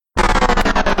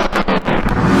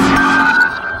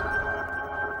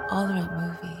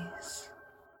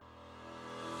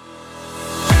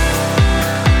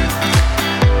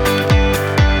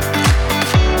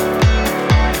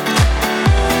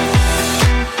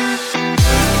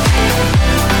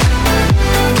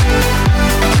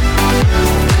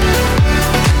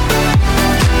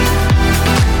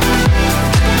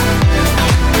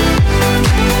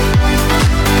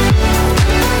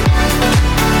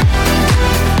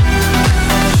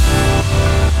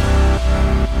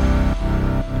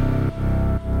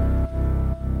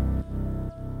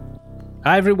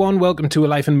Hi everyone, welcome to A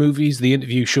Life in Movies, the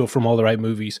interview show from All the Right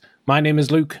Movies. My name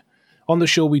is Luke. On the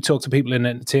show we talk to people in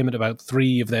entertainment about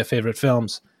 3 of their favourite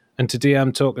films. And today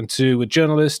I'm talking to a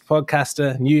journalist,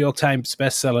 podcaster, New York Times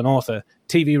best-selling author,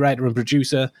 TV writer and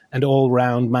producer, and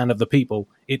all-round man of the people.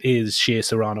 It is Shea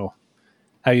Serrano.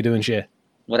 How you doing, Shea?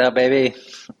 What up, baby?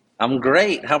 I'm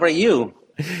great. How about you?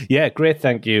 Yeah, great,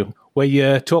 thank you. Where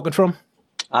you talking from?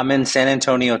 I'm in San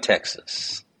Antonio,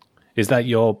 Texas. Is that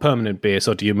your permanent base,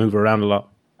 or do you move around a lot?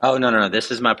 Oh, no. This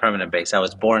is my permanent base. I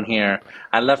was born here.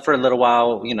 I left for a little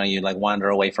while. You know, you like wander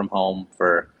away from home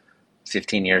for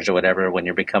 15 years or whatever when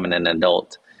you're becoming an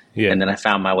adult. Yeah. And then I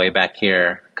found my way back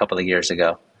here a couple of years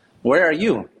ago. Where are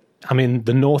you? I'm in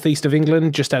the northeast of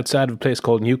England, just outside of a place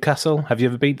called Newcastle. Have you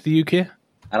ever been to the UK?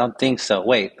 I don't think so.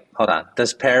 Wait, hold on.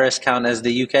 Does Paris count as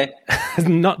the UK?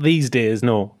 Not these days,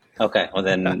 no. Okay, well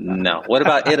then, no. What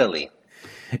about Italy?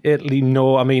 Italy,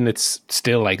 no. I mean, it's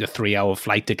still like a 3-hour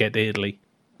flight to get to Italy.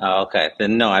 Oh, okay.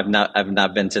 Then no, I've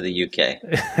not been to the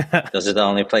UK. Those are the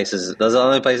only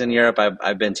places in Europe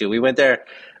I've been to. We went there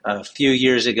a few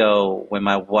years ago when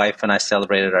my wife and I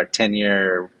celebrated our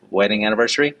 10-year wedding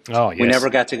anniversary. Oh, yes. We never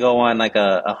got to go on like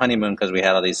a honeymoon because we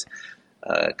had all these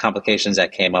complications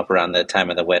that came up around the time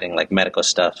of the wedding, like medical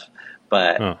stuff.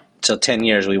 But so 10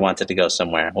 years we wanted to go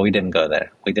somewhere. Well, we didn't go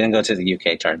there. We didn't go to the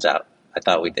UK, turns out. I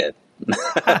thought we did.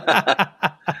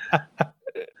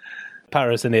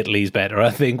 Paris and Italy's better,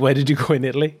 I think. Where did you go in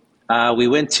Italy? We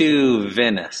went to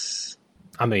Venice.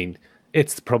 I mean,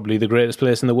 it's probably the greatest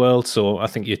place in the world, so I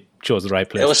think you chose the right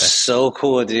place. It was so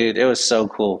cool, dude. It was so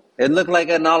cool. It looked like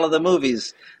in all of the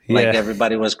movies. Like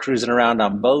everybody was cruising around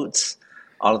on boats.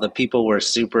 All of the people were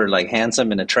super like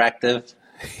handsome and attractive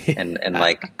and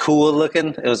like cool looking.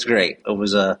 It was great. It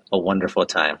was a wonderful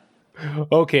time.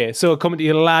 Okay, so coming to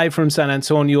you live from San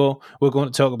Antonio, we're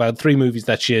going to talk about 3 movies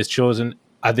that Shea's chosen.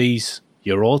 Are these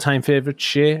your all-time favourites,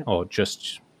 Shea, or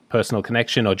just personal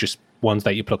connection, or just ones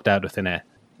that you plucked out of thin air?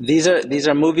 These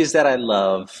are movies that I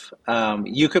love.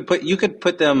 You could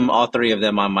put them, all 3 of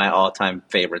them, on my all-time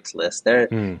favorites list.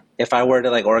 If I were to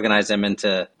like organize them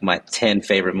into my 10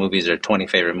 favorite movies or 20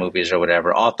 favorite movies or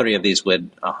whatever, all 3 of these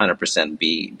would 100%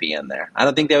 be in there. I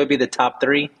don't think they would be the top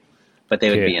 3, but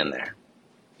they would be in there.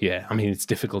 Yeah, I mean, it's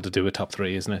difficult to do a top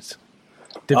 3, isn't it?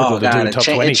 Difficult to do a top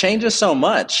 20. It changes so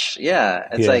much. Yeah,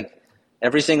 it's like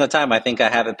every single time I think I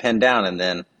have it pinned down, and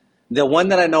then the one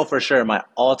that I know for sure, my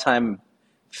all-time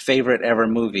favorite ever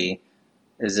movie,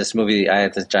 is this movie. I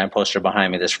have this giant poster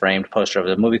behind me, this framed poster of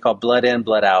a movie called Blood In,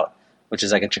 Blood Out, which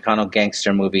is like a Chicano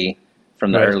gangster movie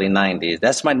from the early 90s.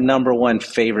 That's my number 1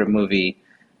 favorite movie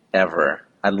ever.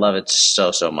 I love it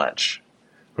so much.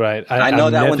 Right. I know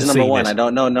that one's number 1. I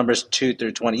don't know numbers 2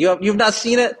 through 20. You've not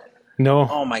seen it? No.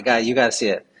 Oh my God, you got to see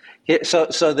it.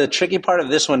 So the tricky part of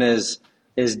this one is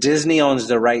Disney owns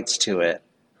the rights to it.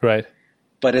 Right.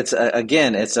 But it's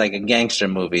it's like a gangster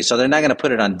movie, so they're not going to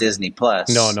put it on Disney Plus.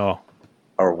 No.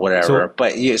 Or whatever. So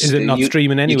but is it not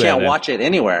streaming anywhere? You can't watch it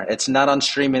anywhere. It's not on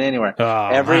streaming anywhere. Oh,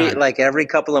 every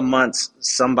couple of months,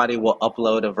 somebody will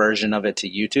upload a version of it to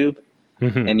YouTube,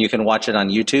 and you can watch it on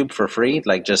YouTube for free.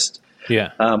 Like just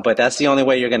but that's the only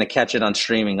way you're going to catch it on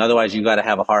streaming. Otherwise, you got to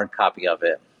have a hard copy of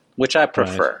it, which I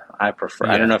prefer. Right.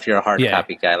 I don't know if you're a hard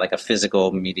copy guy, like a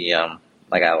physical medium.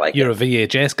 Like I like. You're a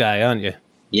VHS guy, aren't you?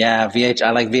 Yeah,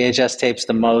 I like VHS tapes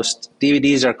the most.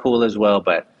 DVDs are cool as well,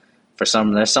 but there's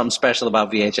something special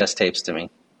about VHS tapes to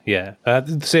me. Yeah,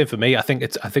 same for me. I think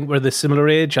we're the similar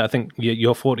age. I think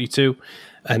you're 42,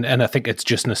 and I think it's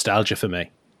just nostalgia for me.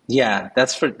 Yeah,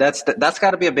 that's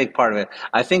got to be a big part of it.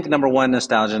 I think number 1,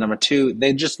 nostalgia. Number 2,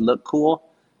 they just look cool.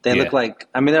 They look like,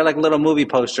 I mean, they're like little movie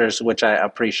posters, which I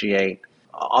appreciate.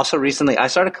 Also, recently, I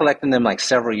started collecting them like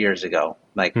several years ago,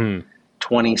 like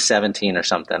 2017 or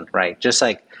something, right? Just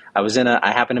like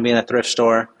I happened to be in a thrift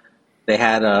store. They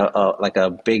had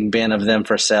a big bin of them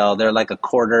for sale. They're like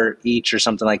 $0.25 each or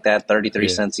something like that, 33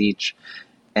 cents each.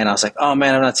 And I was like, oh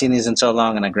man, I've not seen these in so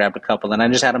long. And I grabbed a couple, and I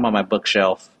just had them on my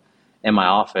bookshelf in my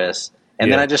office.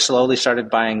 And then I just slowly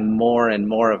started buying more and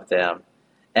more of them.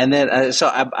 And then, so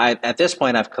I at this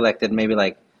point, I've collected maybe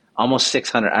like almost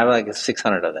 600. I have like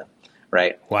 600 of them,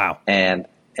 right? Wow. And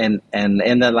in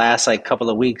the last like couple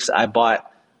of weeks, I bought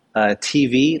a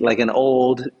TV, like an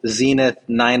old Zenith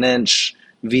 9-inch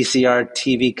VCR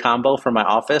TV combo for my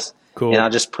office. Cool. And I'll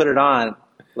just put it on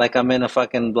like I'm in a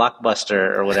fucking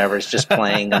Blockbuster or whatever. It's just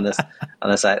playing on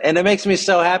the side, and it makes me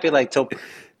so happy. Like to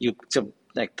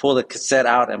like pull the cassette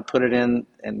out and put it in,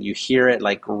 and you hear it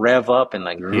like rev up and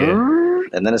like,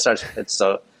 and then it starts. It's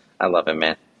so, I love it,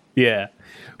 man. Yeah.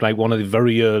 Like one of the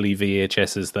very early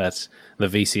VHSs the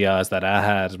VCRs that I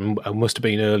had, it must have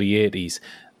been early 80s.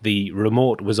 the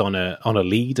remote was on a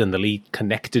lead, and the lead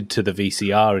connected to the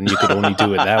VCR, and you could only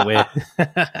do it that way.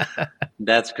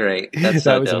 That's great. That's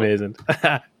so That was dope. amazing.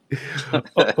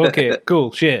 Okay,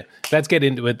 cool. Shea, let's get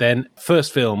into it then.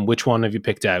 First film, which one have you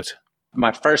picked out?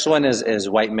 My first one is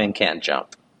White Men Can't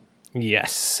Jump.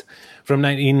 Yes. From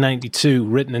 1992,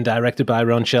 written and directed by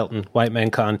Ron Shelton, White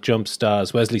Men Can't Jump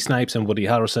stars Wesley Snipes and Woody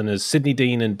Harrelson as Sidney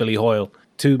Dean and Billy Hoyle,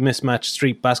 two mismatched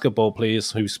street basketball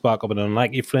players who spark up an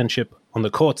unlikely friendship on the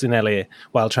courts in LA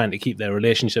while trying to keep their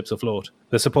relationships afloat.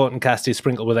 The supporting cast is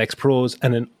sprinkled with ex-pros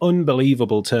and an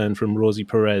unbelievable turn from Rosie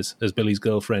Perez as Billy's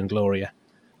girlfriend, Gloria.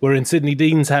 We're in Sidney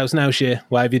Dean's house now, Shea.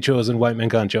 Why have you chosen White Men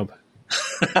Can't Jump?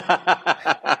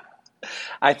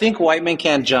 I think White Men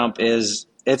Can't Jump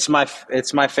it's my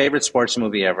favorite sports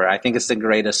movie ever. I think it's the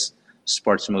greatest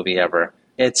sports movie ever.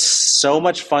 It's so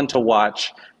much fun to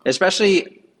watch,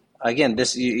 especially, again,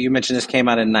 this you mentioned this came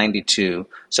out in 92.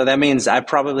 So that means I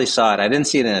probably saw it. I didn't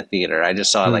see it in a theater. I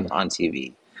just saw it like on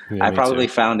TV. Yeah, I probably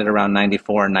found it around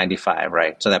 94 and 95,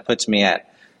 right? So that puts me at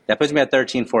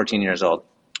 13, 14 years old,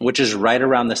 which is right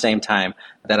around the same time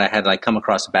that I had like come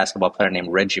across a basketball player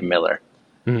named Reggie Miller,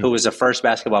 who was the first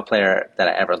basketball player that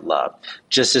I ever loved.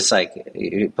 Just like,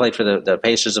 he played for the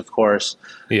Pacers, of course.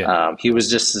 Yeah. He was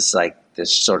just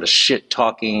this sort of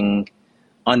shit-talking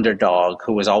underdog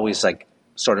who was always like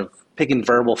sort of picking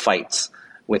verbal fights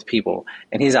with people.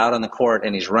 And he's out on the court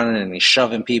and he's running and he's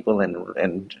shoving people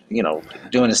and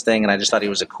doing his thing. And I just thought he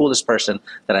was the coolest person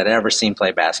that I'd ever seen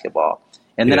play basketball.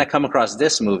 And then I come across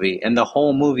this movie, and the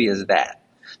whole movie is that.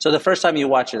 So the first time I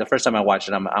watch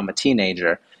it, I'm a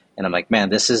teenager. And I'm like, man,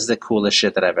 this is the coolest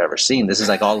shit that I've ever seen. This is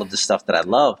like all of the stuff that I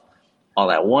love all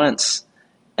at once.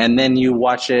 And then you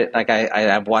watch it, like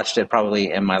I've watched it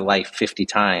probably in my life 50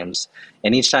 times.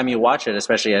 And each time you watch it,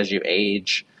 especially as you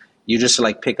age, you just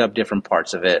like pick up different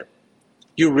parts of it.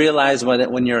 You realize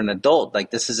when you're an adult,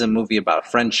 like this is a movie about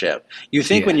friendship. You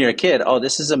think when you're a kid, oh,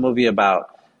 this is a movie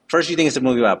about, first you think it's a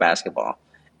movie about basketball.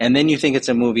 And then you think it's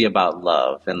a movie about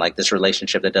love and like this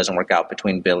relationship that doesn't work out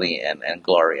between Billy and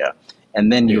Gloria. And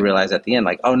then you realize at the end,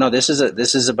 like, oh no, this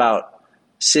is about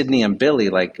Sidney and Billy,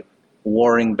 like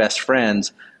warring best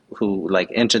friends who like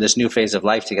enter this new phase of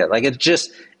life together. Like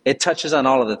it touches on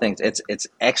all of the things. It's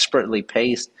expertly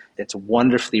paced. It's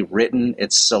wonderfully written.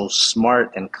 It's so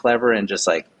smart and clever and just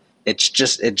like it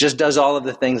just does all of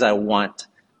the things I want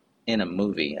in a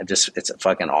movie. It's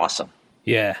fucking awesome.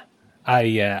 Yeah. I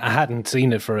hadn't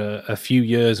seen it for a few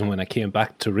years, and when I came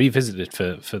back to revisit it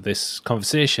for this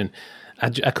conversation,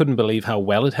 I couldn't believe how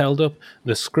well it held up.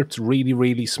 The script's really,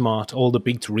 really smart. All the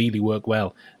beats really work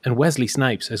well. And Wesley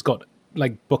Snipes has got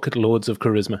like bucket loads of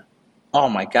charisma. Oh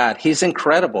my God. He's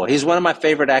incredible. He's one of my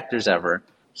favorite actors ever.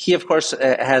 He, of course,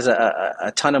 has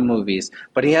a ton of movies,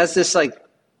 but he has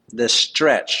this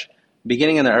stretch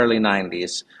beginning in the early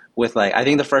 90s with like, I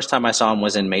think the first time I saw him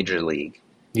was in Major League.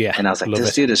 Yeah. And I was like,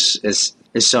 this dude is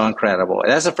so incredible.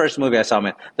 And that's the first movie I saw him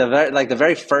in. The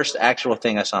very first actual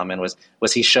thing I saw him in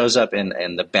was he shows up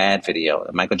in the Bad video,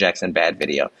 the Michael Jackson Bad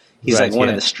video. He's like one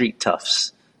of the street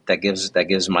toughs that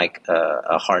gives Mike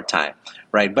a hard time,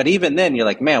 right? But even then, you're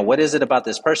like, man, what is it about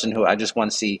this person who I just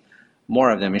want to see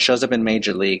more of them? He shows up in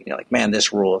Major League. And you're like, man,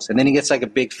 this rules. And then he gets like a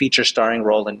big feature starring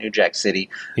role in New Jack City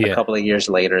a couple of years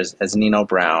later as Nino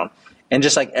Brown. And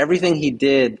just like everything he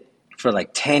did for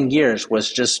like 10 years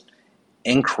was just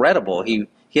incredible. He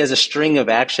has a string of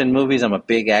action movies. I'm a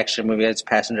big action movie. It's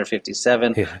Passenger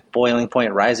 57, Boiling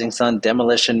Point, Rising Sun,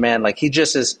 Demolition Man. Like he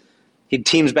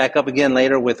teams back up again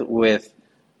later with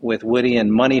Woody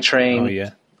and Money Train. Oh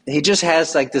yeah. He just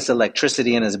has like this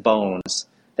electricity in his bones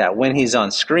that when he's on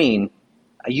screen,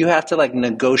 you have to like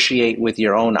negotiate with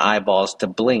your own eyeballs to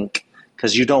blink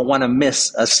because you don't want to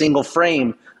miss a single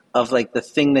frame of like the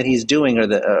thing that he's doing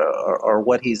or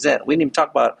what he's in. We didn't even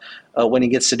talk about when he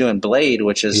gets to doing Blade,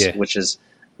 which is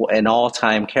an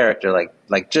all-time character.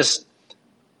 I just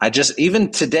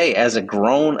even today as a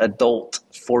grown adult,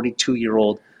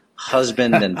 42-year-old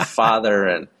husband and father,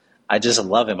 and I just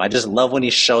love him. I just love when he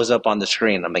shows up on the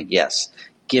screen. I'm like, yes,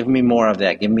 give me more of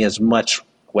that. Give me as much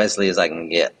Wesley as I can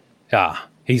get. Ah,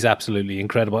 he's absolutely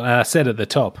incredible. And I said at the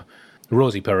top,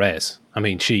 Rosie Perez. I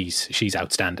mean, she's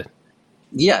outstanding.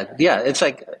 Yeah. It's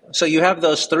like, so you have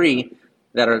those three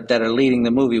that are leading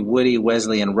the movie, Woody,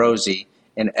 Wesley, and Rosie,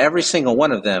 and every single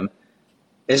one of them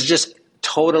is just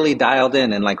totally dialed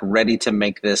in and like ready to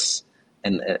make this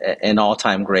an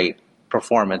all-time great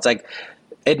performance. Like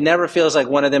it never feels like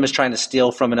one of them is trying to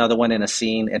steal from another one in a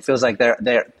scene. It feels like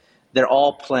they're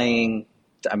all playing.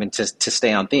 I mean, to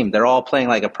stay on theme, they're all playing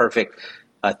like a perfect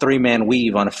three-man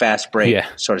weave on a fast break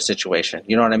sort of situation.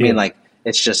 You know what I mean? Like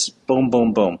it's just boom,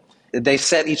 boom, boom. They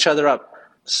set each other up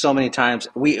so many times.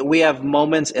 We have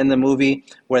moments in the movie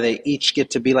where they each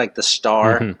get to be like the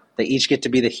star. Mm-hmm. They each get to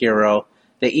be the hero.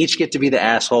 They each get to be the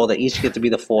asshole. They each get to be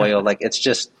the foil. Like,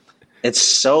 it's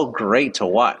so great to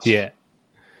watch. Yeah.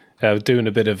 I was doing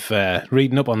a bit of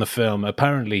reading up on the film.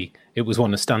 Apparently, it was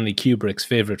one of Stanley Kubrick's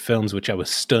favorite films, which I was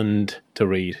stunned to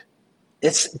read.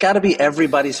 It's got to be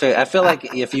everybody's favorite. I feel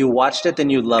like if you watched it,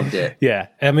 then you loved it. Yeah,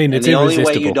 I mean, it's the irresistible.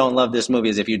 only way you don't love this movie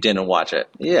is if you didn't watch it.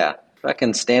 Yeah,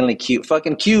 fucking Stanley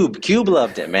fucking Cube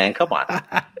loved it, man. Come on.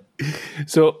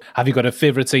 So, have you got a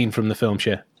favorite scene from the film,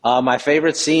 Shea? My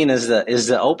favorite scene is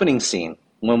the opening scene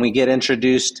when we get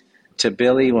introduced to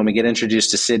Billy. When we get introduced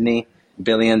to Sydney,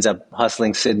 Billy ends up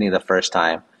hustling Sydney the first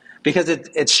time because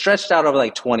it's stretched out over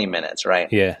like 20 minutes,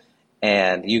 right? Yeah.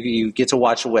 And you get to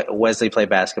watch Wesley play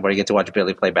basketball. You get to watch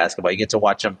Billy play basketball. You get to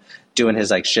watch him doing his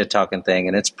like shit talking thing,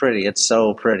 and it's pretty. It's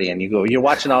so pretty. And you're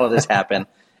watching all of this happen,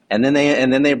 and then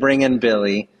they bring in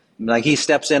Billy. Like, he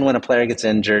steps in when a player gets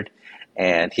injured,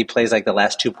 and he plays like the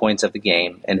last 2 points of the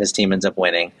game, and his team ends up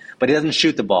winning. But he doesn't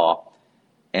shoot the ball,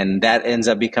 and that ends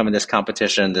up becoming this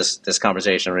competition, this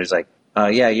conversation where he's like,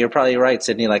 "Yeah, you're probably right,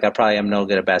 Sydney. Like, I probably am no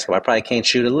good at basketball. I probably can't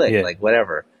shoot a lick. Yeah. Like,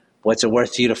 whatever. What's it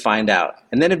worth to you to find out?"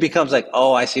 And then it becomes like,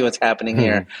 oh, I see what's happening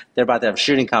here. They're about to have a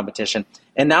shooting competition.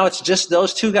 And now it's just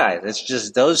those two guys. It's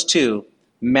just those two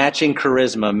matching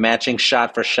charisma, matching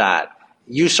shot for shot.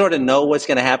 You sort of know what's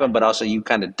going to happen, but also you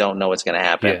kind of don't know what's going to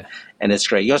happen. Yeah. And it's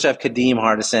great. You also have Kadeem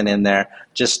Hardison in there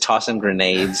just tossing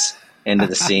grenades into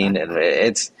the scene. And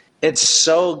it's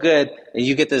so good.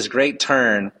 You get this great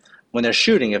turn when they're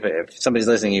shooting. If somebody's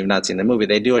listening, you've not seen the movie,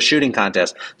 they do a shooting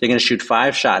contest. They're going to shoot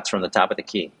 5 shots from the top of the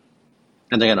key.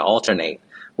 And they're going to alternate.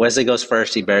 Wesley goes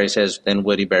first, he buries his, then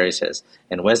Woody buries his.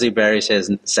 And Wesley buries his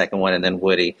second one, and then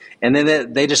Woody. And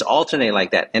then they just alternate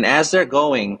like that. And as they're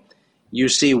going, you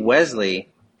see Wesley,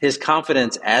 his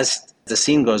confidence as the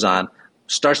scene goes on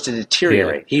starts to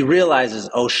deteriorate. Yeah. He realizes,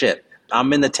 oh shit,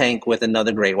 I'm in the tank with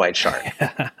another great white shark,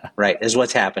 right, is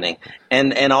what's happening.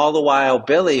 And all the while,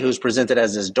 Billy, who's presented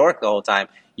as this dork the whole time,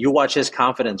 you watch his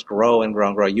confidence grow and grow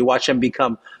and grow. You watch him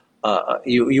become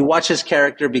you watch his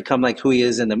character become like who he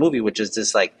is in the movie, which is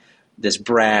this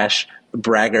brash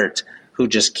braggart who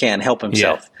just can't help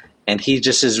himself. Yeah. And he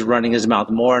just is running his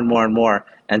mouth more and more and more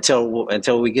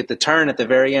until we get the turn at the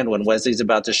very end when Wesley's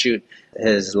about to shoot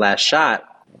his last shot.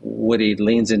 Woody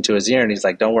leans into his ear and he's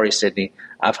like, "Don't worry, Sydney.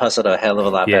 I've hustled a hell of a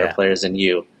lot better players than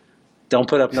you. Don't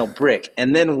put up no brick."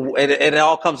 And then it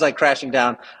all comes like crashing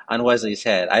down on Wesley's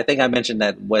head. I think I mentioned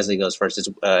that Wesley goes first.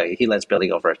 He lets Billy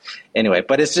go first. Anyway,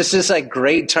 but it's just this like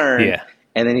great turn. Yeah.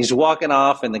 And then he's walking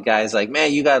off and the guy's like,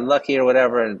 "Man, you got lucky," or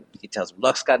whatever. And he tells him,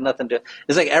 "Luck's got nothing to do."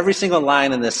 It's like every single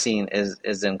line in this scene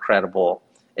is incredible.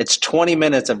 It's 20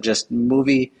 minutes of just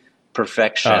movie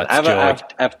perfection. I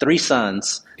have 3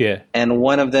 sons. Yeah. And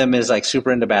one of them is like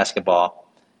super into basketball.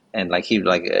 And like he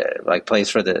plays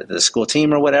for the school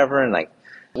team or whatever. And like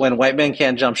when White Men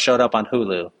Can't Jump showed up on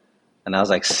Hulu, and I was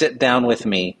like, "Sit down with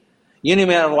me. You don't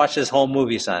even have to watch this whole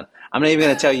movie, son. I'm not even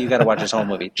going to tell you got to watch this whole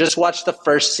movie. Just watch the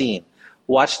first scene.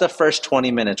 Watch the first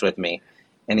 20 minutes with me."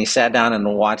 And he sat down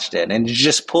and watched it and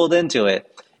just pulled into it.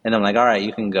 And I'm like, "All right,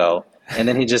 you can go." And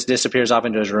then he just disappears off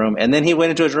into his room. And then he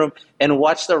went into his room and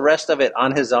watched the rest of it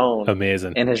on his own.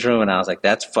 Amazing. In his room. And I was like,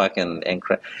 that's fucking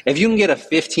incredible. If you can get a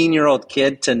 15-year-old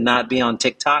kid to not be on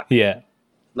TikTok,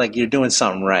 like you're doing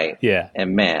something right. Yeah.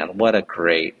 And man, what a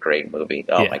great, great movie.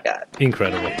 Oh my God.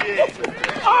 Incredible.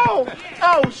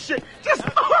 Oh shit. Just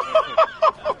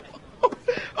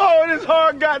oh, it is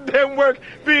hard goddamn work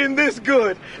being this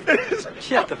good.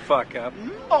 Shut the fuck up.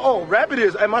 Oh, Rabbit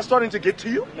is. Am I starting to get to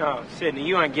you? No, Sydney,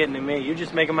 you aren't getting to me. You're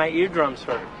just making my eardrums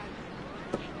hurt.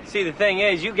 See, the thing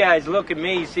is, you guys look at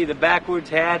me, you see the backwards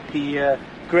hat, the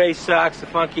gray socks, the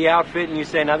funky outfit, and you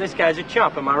say, "Now this guy's a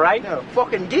chump," am I right? No,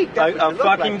 fucking geek. A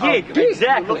fucking like. Geek,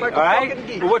 exactly. Like all right?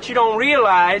 Geek. But what you don't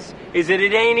realize is that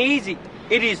it ain't easy.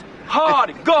 It is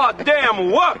hard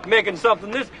goddamn work making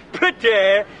something this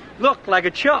pretty look like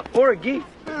a chump or a geek.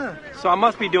 So I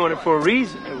must be doing it for a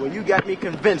reason. Well, you got me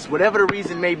convinced, whatever the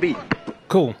reason may be.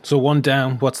 Cool. So one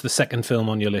down. What's the second film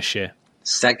on your list, Shea?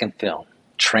 Second film,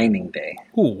 Training Day.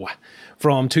 Ooh.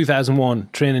 From 2001,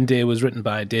 Training Day was written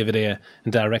by David Ayer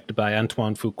and directed by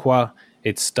Antoine Fuqua.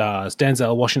 It stars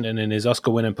Denzel Washington in his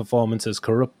Oscar-winning performance as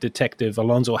corrupt detective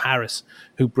Alonzo Harris,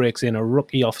 who breaks in a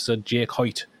rookie officer, Jake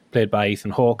Hoyt, played by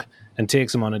Ethan Hawke, and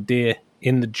takes him on a day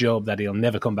in the job that he'll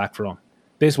never come back from.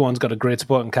 This one's got a great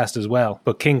supporting cast as well,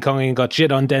 but King Kong ain't got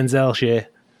shit on Denzel, Shea.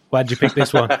 Why'd you pick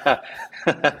this one?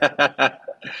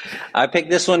 I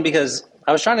picked this one because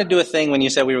I was trying to do a thing when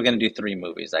you said we were going to do 3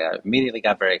 movies. I immediately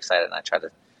got very excited, and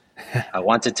I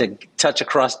wanted to touch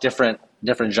across different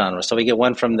different genres. So we get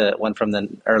one from the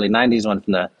early '90s, one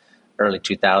from the early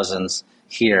 2000s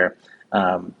here.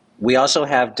 We also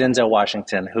have Denzel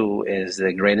Washington, who is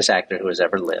the greatest actor who has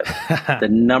ever lived, the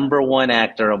number one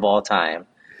actor of all time.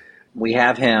 We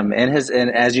have him and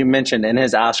as you mentioned, in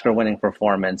his Oscar-winning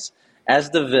performance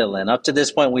as the villain. Up to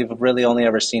this point, we've really only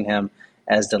ever seen him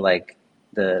as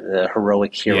the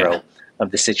heroic hero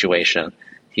of the situation.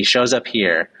 He shows up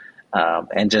here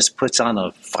and just puts on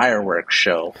a fireworks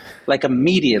show, like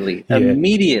immediately.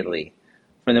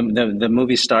 When the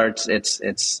movie starts,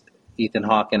 it's Ethan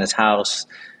Hawke in his house,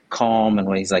 calm, and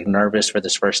when he's like nervous for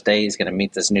this first day, he's going to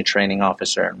meet this new training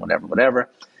officer and whatever.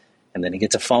 And then he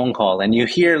gets a phone call, and you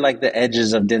hear like the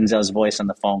edges of Denzel's voice on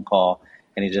the phone call,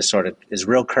 and he just sort of is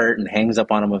real curt and hangs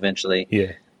up on him eventually.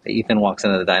 Yeah. Ethan walks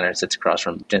into the diner and sits across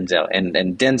from Denzel, and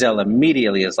Denzel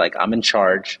immediately is like, I'm in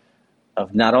charge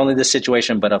of not only the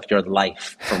situation, but of your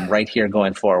life from right here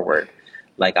going forward.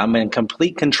 Like, I'm in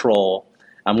complete control.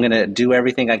 I'm going to do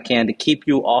everything I can to keep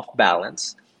you off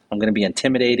balance. I'm going to be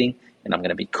intimidating, and I'm going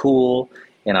to be cool,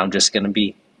 and I'm just going to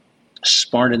be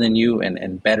smarter than you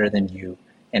and better than you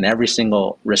in every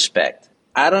single respect.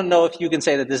 I don't know if you can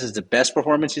say that this is the best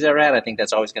performance he's ever had. I think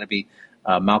that's always going to be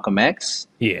Malcolm X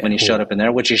when he showed up in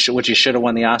there, which he should have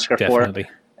won the Oscar for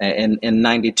in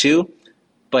 '92.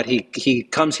 But he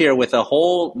comes here with a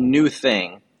whole new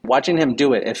thing. Watching him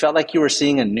do it, it felt like you were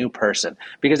seeing a new person.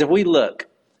 Because if we look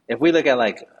at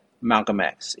like Malcolm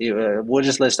X, we'll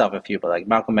just list off a few, but like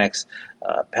Malcolm X,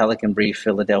 Pelican Brief,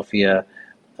 Philadelphia,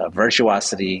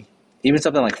 Virtuosity, even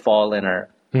something like Fallen or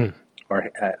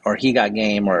He Got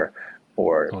Game or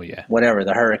whatever,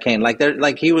 The Hurricane.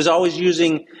 Like he was always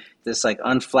using this like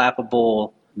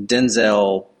unflappable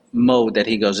Denzel mode that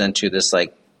he goes into, this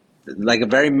like a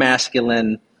very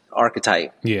masculine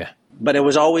archetype. Yeah. But it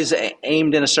was always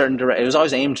aimed in a certain direction. It was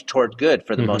always aimed toward good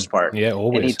for the most part. Yeah,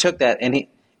 always. And he took that and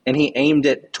he aimed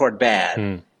it toward bad.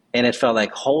 And it felt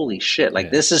like, holy shit,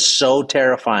 like this is so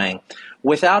terrifying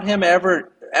without him ever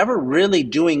really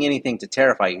doing anything to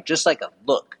terrify you. Just like a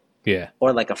look. Yeah.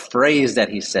 Or like a phrase that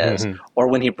he says, or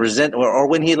when he or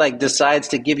when he like decides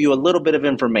to give you a little bit of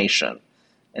information.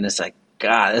 And it's like,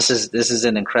 God, this is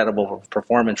an incredible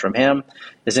performance from him.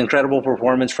 This incredible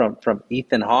performance from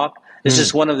Ethan Hawke. This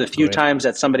is one of the few times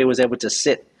that somebody was able to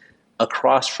sit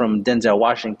across from Denzel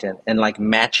Washington and like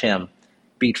match him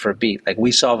beat for beat. Like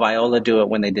we saw Viola do it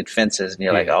when they did Fences, and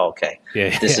you're like, oh, okay,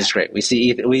 this is great. We see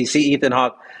Ethan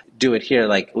Hawke do it here.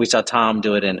 Like we saw Tom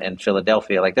do it in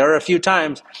Philadelphia. Like there were a few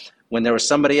times when there was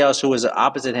somebody else who was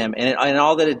opposite him, and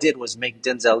all that it did was make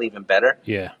Denzel even better.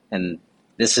 Yeah. And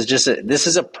this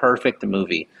is a perfect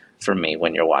movie for me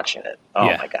when you're watching it. Oh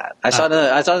my God. I saw it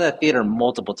in the theater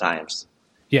multiple times.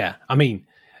 Yeah. I mean,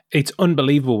 it's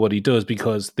unbelievable what he does,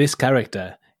 because this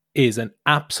character is an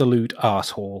absolute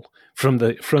asshole from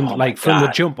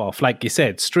the jump off, like you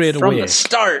said, straight away. From the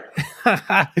start.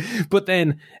 But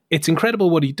then it's incredible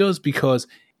what he does, because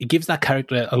it gives that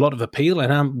character a lot of appeal.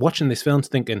 And I'm watching this film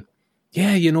thinking,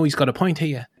 yeah, he's got a point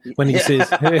here when he says,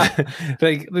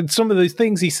 like some of those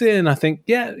things he's saying, I think,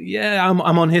 I'm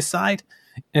on his side.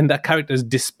 And that character is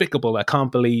despicable. I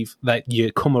can't believe that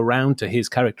you come around to his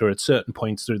character at certain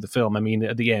points through the film. I mean,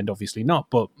 at the end, obviously not,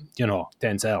 but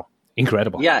Denzel,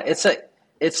 incredible. Yeah,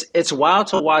 it's wild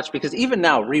to watch, because even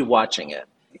now, rewatching it,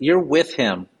 you're with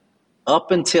him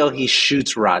up until he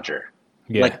shoots Roger.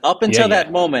 Yeah. Like up until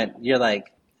that moment, you're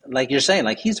like you're saying,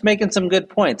 like he's making some good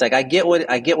points. Like I get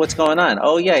what's going on.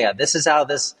 Oh yeah. This is how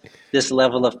this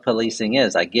level of policing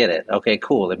is. I get it. Okay,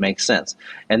 cool. It makes sense.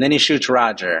 And then he shoots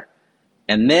Roger.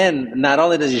 And then not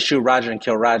only does he shoot Roger and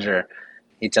kill Roger,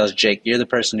 he tells Jake, "You're the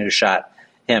person who shot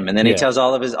him." And then he tells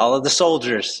all of the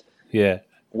soldiers, "Yeah,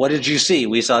 what did you see?"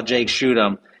 "We saw Jake shoot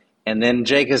him." And then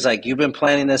Jake is like, "You've been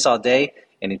planning this all day?"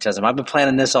 And he tells him, "I've been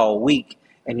planning this all week."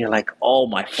 And you're like, "Oh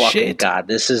my fucking God,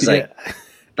 this is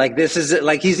like this is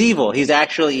like he's evil. He's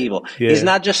actually evil. Yeah. He's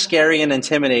not just scary and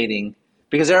intimidating,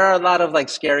 because there are a lot of like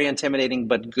scary, intimidating,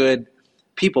 but good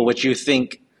people, which you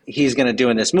think he's going to do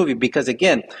in this movie, because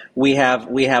again, we have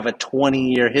a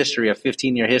 20-year history, a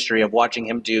 15-year history of watching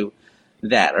him do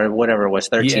that, or whatever it was,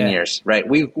 13 years, right?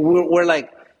 We're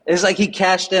like, it's like he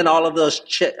cashed in all of those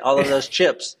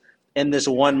chips in this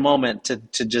one moment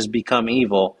to just become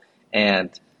evil, and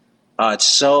it's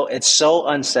so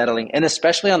unsettling, and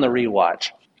especially on the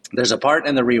rewatch. There's a part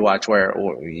in the rewatch where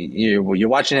you're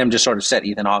watching him just sort of set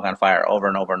Ethan Hawke on fire over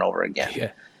and over and over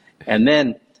again, and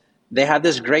then they have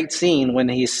this great scene when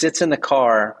he sits in the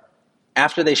car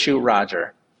after they shoot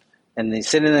Roger, and he's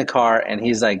sitting in the car, and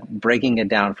he's like breaking it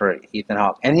down for Ethan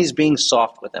Hawke, and he's being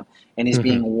soft with him, and he's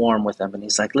being warm with him, and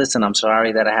he's like, listen, I'm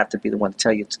sorry that I have to be the one to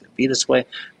tell you it's going to be this way,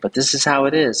 but this is how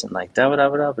it is, and like da da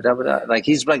da da da da, like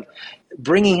he's like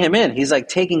bringing him in, he's like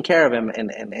taking care of him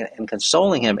and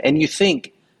consoling him, and you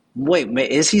think, wait,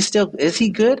 is he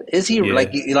good? Is he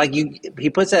he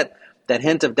puts that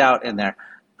hint of doubt in there.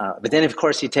 But then, of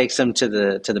course, he takes him to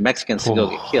the Mexicans to go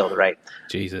get killed, right?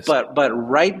 Jesus. But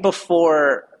right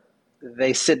before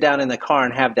they sit down in the car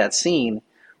and have that scene,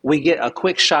 we get a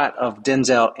quick shot of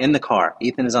Denzel in the car.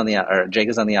 Ethan is Jake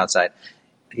is on the outside.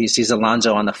 He sees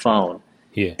Alonzo on the phone.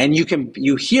 Yeah. And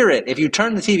you hear it. If you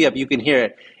turn the TV up, you can hear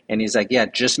it. And he's like, yeah,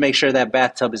 just make sure that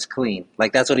bathtub is clean.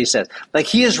 Like, that's what he says. Like,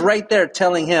 he is right there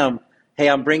telling him, hey,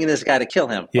 I'm bringing this guy to kill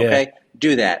him. Yeah. Okay?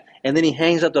 Do that. And then he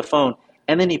hangs up the phone.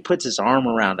 And then he puts his arm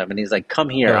around him, and he's like, come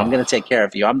here. I'm going to take care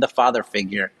of you. I'm the father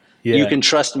figure. Yeah. You can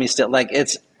trust me still. Like,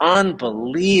 it's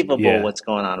unbelievable what's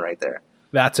going on right there.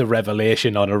 That's a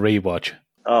revelation on a rewatch.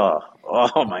 Oh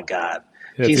my God.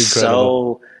 That's He's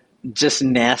incredible. so just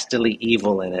nastily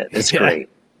evil in it. It's great.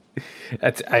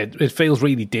 It feels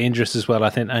really dangerous as well. I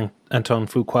think Anton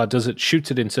Fuqua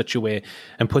shoots it in such a way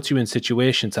and puts you in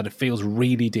situations that it feels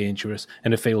really dangerous,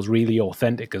 and it feels really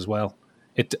authentic as well.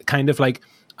 It kind of like,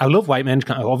 I love White Men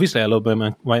Can't, obviously I love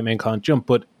White Men Can't Jump,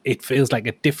 but it feels like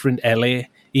a different LA,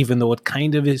 even though it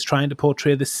kind of is trying to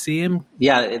portray the same.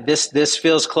 Yeah, this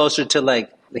feels closer to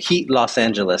like the Heat Los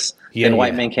Angeles than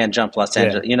White Men Can't Jump Los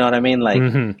Angeles. You know what I mean? Like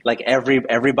like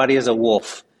everybody is a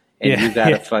wolf, and you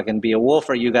gotta fucking be a wolf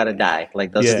or you gotta die.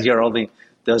 Like those are your only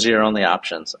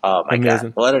options. Oh my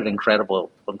God, what an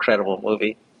incredible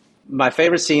movie. My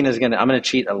favorite scene is I'm gonna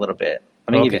cheat a little bit.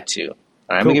 I'm gonna give you two.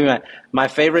 All right, cool. I'm gonna give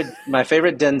you my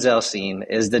favorite Denzel scene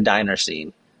is the diner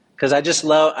scene, because I just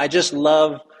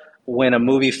love when a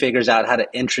movie figures out how to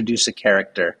introduce a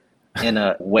character in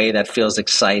a way that feels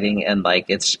exciting and like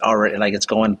it's already like it's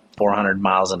going 400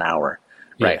 miles an hour,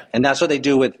 right? Yeah. And that's what they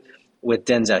do with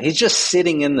Denzel. He's just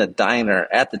sitting in the diner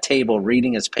at the table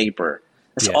reading his paper.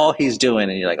 That's all he's doing,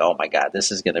 and you're like, oh my God,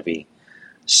 this is gonna be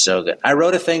so good. I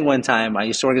wrote a thing one time. I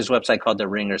used to work at this website called The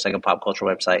Ringer. It's like a pop culture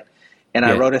website. And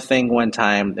I wrote a thing one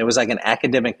time. It was like an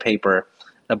academic paper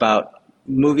about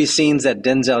movie scenes that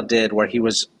Denzel did where he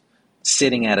was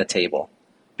sitting at a table,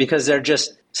 because they're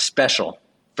just special.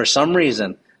 For some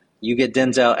reason, you get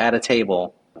Denzel at a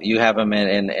table. You have him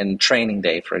in Training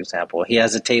Day, for example. He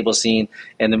has a table scene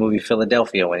in the movie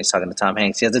Philadelphia when he's talking to Tom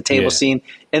Hanks. He has a table scene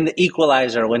in The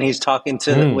Equalizer when he's talking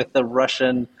with the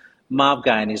Russian mob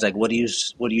guy, and he's like, what do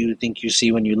you think you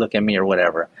see when you look at me, or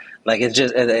whatever. Like, it's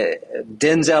just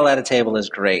Denzel at a table is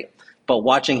great, but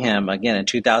watching him again in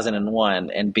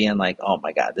 2001 and being like, oh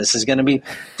my God, this is gonna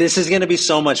be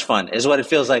so much fun, is what it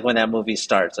feels like when that movie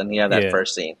starts and you have that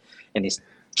first scene and he's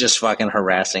just fucking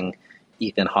harassing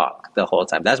Ethan Hawke the whole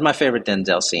time. That's my favorite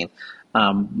Denzel scene.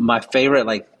 My favorite,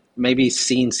 like, maybe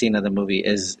scene of the movie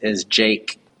is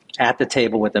Jake at the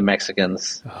table with the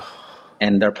Mexicans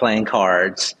and they're playing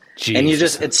cards.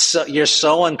 Jesus. And you're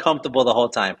so uncomfortable the whole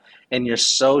time, and you're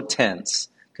so tense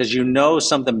because you know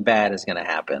something bad is going to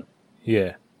happen.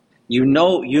 Yeah, you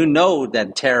know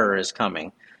that terror is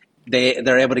coming.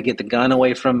 They're able to get the gun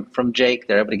away from Jake.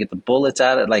 They're able to get the bullets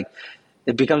out.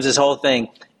 It becomes this whole thing,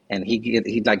 and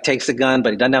he like takes the gun,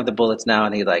 but he doesn't have the bullets now,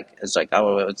 and it's like,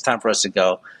 oh, it's time for us to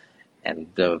go. And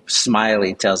the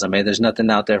Smiley tells him, hey, there's nothing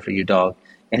out there for you, dog.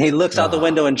 And he looks out the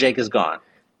window, and Jake is gone.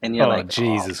 And you're like,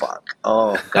 Jesus. Oh, fuck.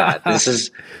 Oh, God. This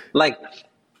is like,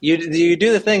 you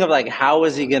do the thing of like, how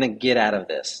is he going to get out of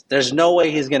this? There's no way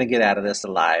he's going to get out of this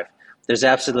alive. There's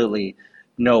absolutely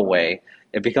no way.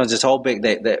 It becomes this whole big,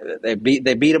 they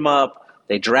beat him up.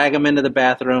 They drag him into the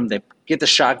bathroom. They get the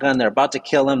shotgun. They're about to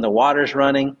kill him. The water's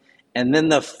running. And then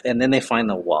they find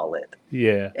the wallet.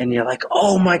 Yeah. And you're like,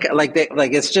 oh my God.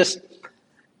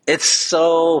 It's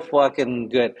so fucking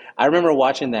good. I remember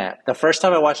watching that. The first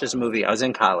time I watched this movie, I was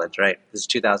in college, right? This is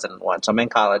 2001. So I'm in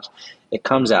college. It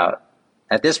comes out.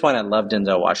 At this point, I love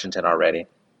Denzel Washington already.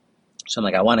 So I'm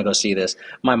like, I want to go see this.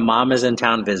 My mom is in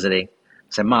town visiting. I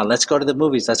said, Mom, let's go to the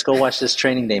movies. Let's go watch this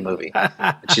Training Day movie.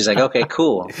 And she's like, okay,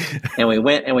 cool. And we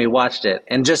went and we watched it.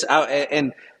 And just out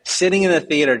and sitting in the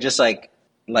theater, just like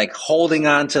holding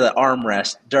on to the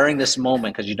armrest during this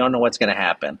moment, because you don't know what's going to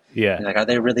happen. Yeah. You're like, are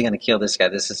they really going to kill this guy?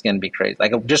 This is going to be crazy.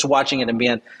 Like, just watching it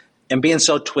and being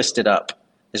so twisted up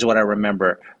is what I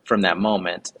remember from that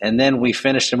moment. And then we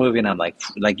finished the movie, and I'm like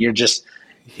you're just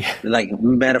like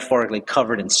metaphorically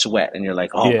covered in sweat, and you're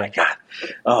like, oh my God,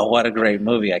 oh, what a great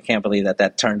movie! I can't believe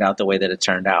that turned out the way that it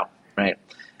turned out, right?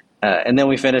 And then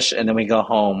we finish, and then we go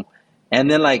home. And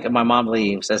then, like, my mom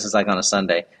leaves. This is like on a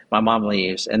Sunday. My mom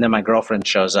leaves, and then my girlfriend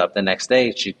shows up the next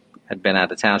day. She had been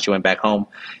out of town. She went back home.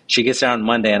 She gets there on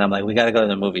Monday, and I'm like, we got to go to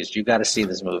the movies. You got to see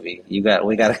this movie. We got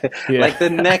to. Like the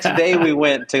next day, we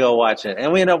went to go watch it,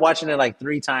 and we ended up watching it like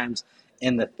 3 times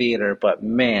in the theater. But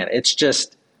man, it's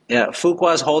just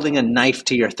Fuqua's holding a knife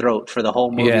to your throat for the whole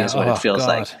movie. Is what it feels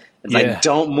like. It's like,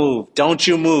 don't move, don't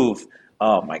you move.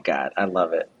 Oh my God, I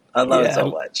love it. I love it so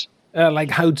much.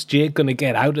 Like, how's Jake going to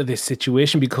get out of this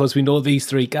situation? Because we know these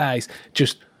 3 guys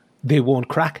they won't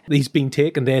crack. He's been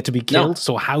taken there to be killed. No.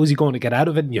 So how is he going to get out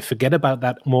of it? And you forget about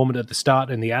that moment at the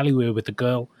start in the alleyway with the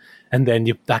girl. And then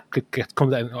that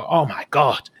comes out and oh my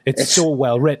God, it's so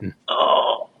well written.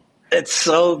 Oh, it's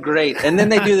so great. And then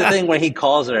they do the thing where he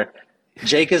calls her.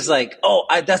 Jake is like, oh,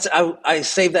 I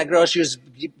saved that girl. She was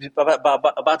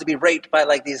about to be raped by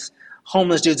like these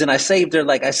homeless dudes, and I saved her.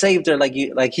 Like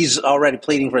he's already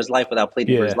pleading for his life without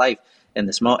pleading for his life in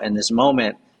this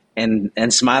moment.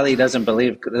 And Smiley doesn't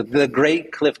believe. The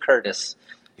great Cliff Curtis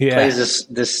plays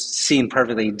this scene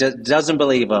perfectly. Doesn't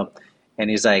believe him, and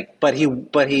he's like, but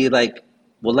he like,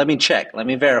 well, let me check, let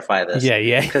me verify this.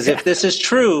 Because if this is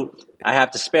true, I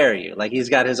have to spare you. Like he's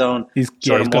got his own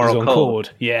sort of moral code.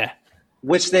 Yeah.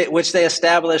 Which they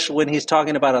establish when he's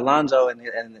talking about Alonzo,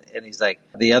 and he's like,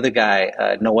 the other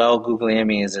guy, Noel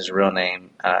Guglielmi is his real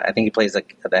name. I think he plays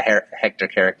the Hector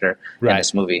character in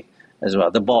this movie as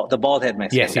well. The bald head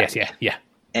Mexican guy. Yeah.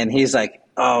 And he's like,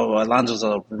 oh, Alonzo's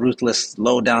a ruthless,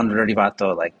 low down, dirty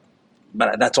vato. Like,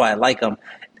 but that's why I like him.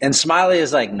 And Smiley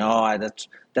is like, no,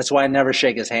 that's why I never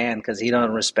shake his hand, because he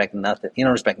don't respect nothing. He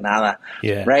don't respect nada.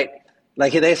 Yeah. Right.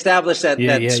 Like they established that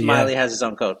Smiley has his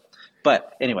own code.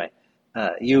 But anyway.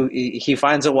 He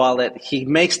finds a wallet. He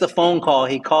makes the phone call.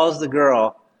 He calls the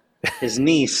girl, his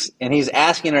niece, and he's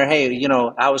asking her, "Hey,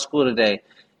 how was school today?"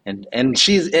 And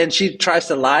she tries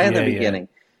to lie in the beginning,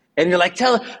 and you're like,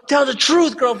 "Tell the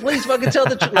truth, girl. Please fucking tell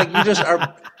the truth." Like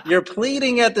you're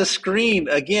pleading at the screen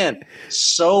again.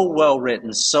 So well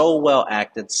written, so well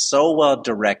acted, so well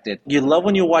directed. You love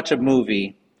when you watch a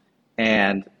movie,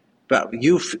 but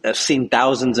you've seen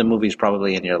thousands of movies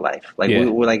probably in your life. Like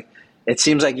we're like. It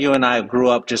seems like you and I grew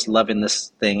up just loving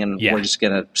this thing, and we're just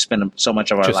going to spend so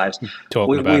much of our lives.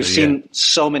 We've seen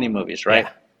so many movies, right?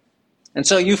 Yeah. And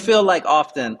so you feel like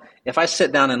often, if I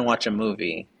sit down and watch a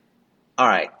movie, all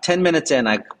right, 10 minutes in,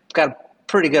 I've got a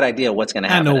pretty good idea what's going to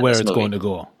happen. I know where it's going to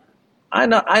go. I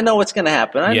know what's going to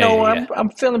happen. I'm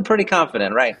feeling pretty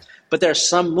confident, right? But there are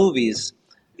some movies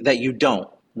that you don't.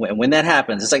 When that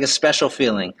happens, it's like a special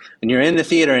feeling when you're in the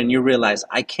theater and you realize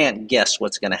I can't guess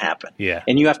what's going to happen. Yeah.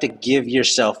 And you have to give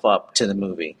yourself up to the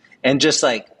movie and just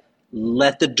like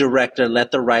let the director,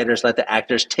 let the writers, let the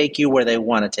actors take you where they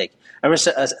want to take you. I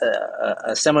remember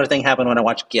a similar thing happened when I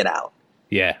watched Get Out.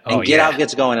 Yeah. And Get Out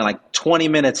gets going, and like 20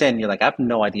 minutes in, you're like, I have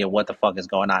no idea what the fuck is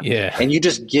going on. Yeah. And you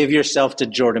just give yourself to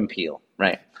Jordan Peele,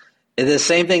 right? And the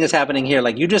same thing is happening here.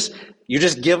 Like you just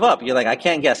give up. You're like, I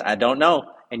can't guess. I don't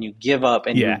know. And you give up,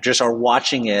 and you just are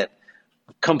watching it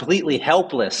completely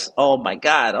helpless. Oh my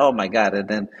God. And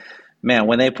then, man,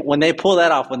 when they pull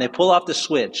that off, when they pull off the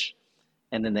switch,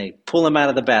 and then they pull him out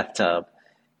of the bathtub,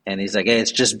 and he's like, hey,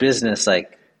 it's just business.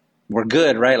 Like, we're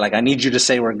good, right? Like, I need you to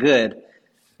say we're good.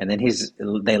 And then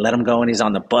they let him go, and he's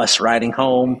on the bus riding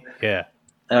home. Yeah.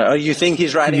 Or you think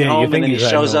he's riding home, and then he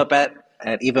shows up at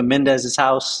Eva Mendez's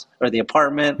house or the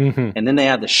apartment, and then they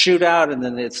have the shootout, and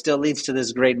then it still leads to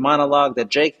this great monologue that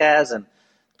Jake has, and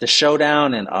the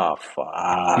showdown, and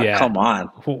come on.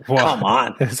 Come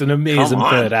on. It's an amazing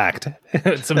third act.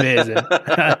 It's amazing.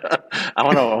 I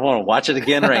want to watch it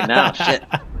again right now. Shit.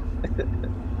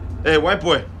 Hey, white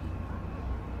boy.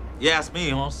 You asked me,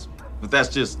 Holmes. But that's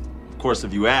just, of course,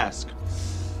 if you ask.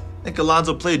 I think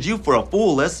Alonzo played you for a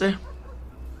fool, Lester.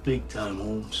 Big time,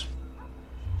 Holmes.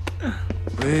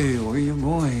 Hey, where you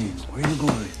going?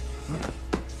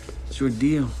 What's your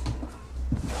deal?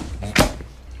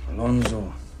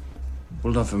 Alonzo.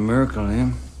 Pulled off a miracle, eh?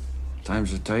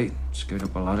 Times are tight. Scared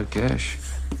up a lot of cash.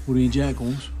 What do you jack,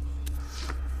 Holmes?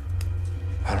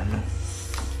 I don't know.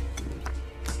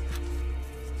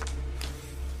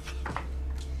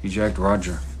 You jacked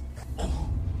Roger.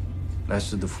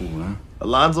 Lasted the fool, huh?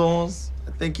 Alonzo, Holmes,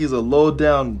 I think he's a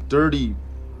low-down, dirty,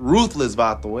 ruthless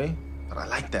vato, eh? But I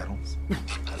like that, Holmes.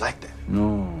 I like that.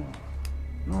 No,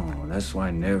 that's why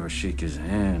I never shake his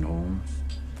hand, Holmes.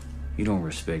 He don't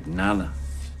respect nada.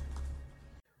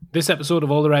 This episode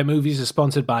of All the Right Movies is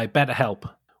sponsored by BetterHelp.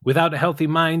 Without a healthy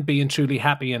mind, being truly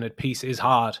happy and at peace is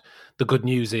hard. The good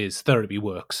news is therapy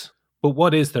works. But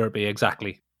what is therapy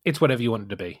exactly? It's whatever you want it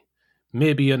to be.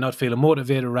 Maybe you're not feeling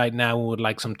motivated right now and would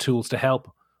like some tools to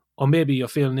help. Or maybe you're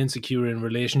feeling insecure in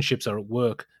relationships or at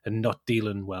work and not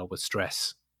dealing well with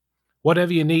stress.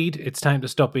 Whatever you need, it's time to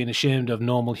stop being ashamed of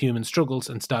normal human struggles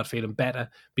and start feeling better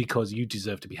because you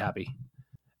deserve to be happy.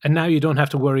 And now you don't have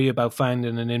to worry about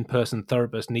finding an in-person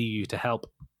therapist near you to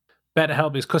help.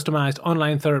 BetterHelp is customized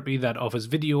online therapy that offers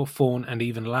video, phone, and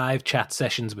even live chat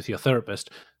sessions with your therapist,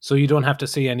 so you don't have to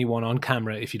see anyone on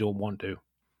camera if you don't want to.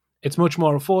 It's much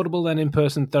more affordable than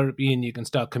in-person therapy, and you can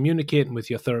start communicating with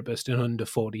your therapist in under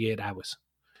 48 hours.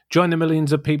 Join the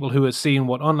millions of people who are seeing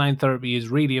what online therapy is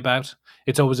really about.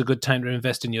 It's always a good time to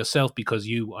invest in yourself because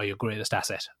you are your greatest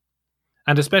asset.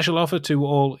 And a special offer to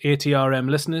all ATRM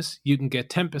listeners, you can get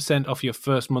 10% off your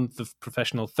first month of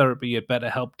professional therapy at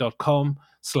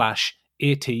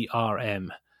betterhelp.com/ATRM.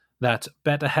 That's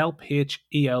betterhelp,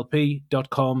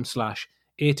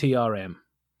 HELP.com/ATRM.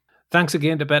 Thanks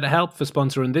again to BetterHelp for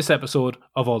sponsoring this episode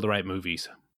of All the Right Movies.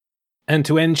 And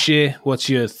to end, Shea, what's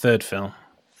your third film?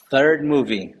 Third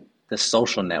movie, The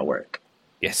Social Network.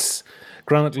 Yes.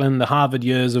 Chronicling the Harvard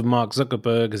years of Mark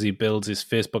Zuckerberg as he builds his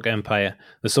Facebook empire,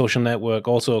 The Social Network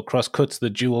also cross-cuts the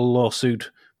dual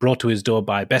lawsuit brought to his door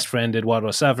by best friend Eduardo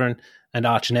Saverin and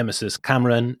arch-nemesis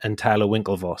Cameron and Tyler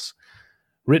Winklevoss.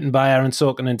 Written by Aaron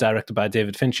Sorkin and directed by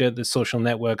David Fincher, The Social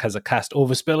Network has a cast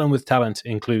overspilling with talent,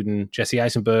 including Jesse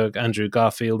Eisenberg, Andrew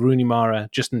Garfield, Rooney Mara,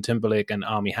 Justin Timberlake, and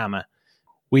Armie Hammer.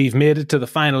 We've made it to the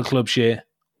final club, Shea.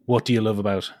 What do you love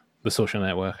about The Social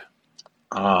Network?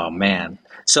 Oh man!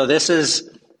 So this is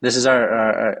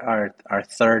our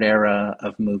third era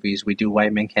of movies. We do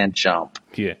White Men Can't Jump.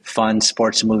 Yeah. Fun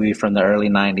sports movie from the early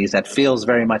 '90s that feels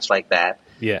very much like that.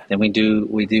 Yeah. Then we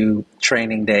do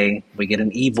Training Day. We get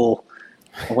an evil,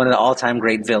 one of the all-time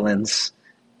great villains,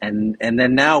 and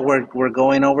then now we're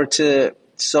going over to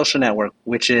Social Network,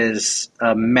 which is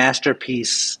a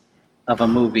masterpiece of a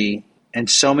movie in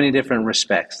so many different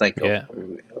respects. Like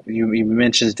you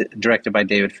mentioned, directed by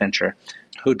David Fincher,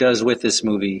 who does with this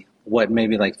movie what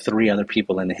maybe like three other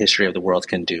people in the history of the world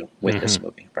can do with this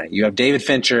movie, right? You have David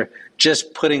Fincher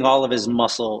just putting all of his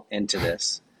muscle into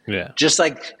this. Yeah. Just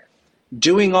like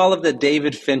doing all of the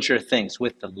David Fincher things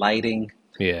with the lighting,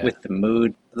 with the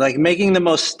mood, like making the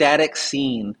most static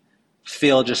scene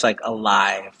feel just like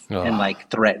alive and like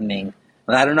threatening.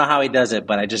 And I don't know how he does it,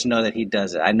 but I just know that he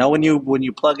does it. I know when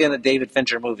you plug in a David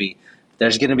Fincher movie,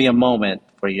 there's going to be a moment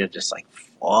where you're just like,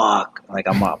 fuck, like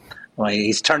I'm up. Like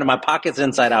he's turning my pockets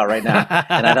inside out right now,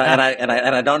 and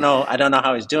I don't know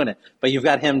how he's doing it. But you've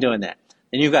got him doing that,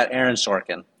 and you've got Aaron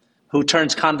Sorkin, who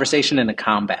turns conversation into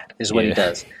combat, is what he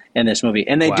does in this movie,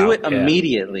 and they do it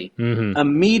immediately.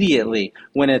 Immediately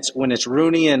when it's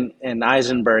Rooney and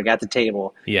Eisenberg at the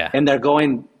table, and they're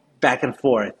going back and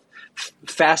forth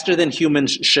faster than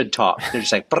humans should talk. They're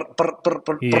just like, brr, brr, brr,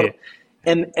 brr, brr.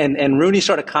 And Rooney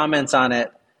sort of comments on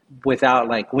it without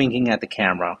like winking at the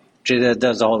camera. She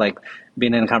does the whole like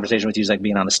being in a conversation with you is like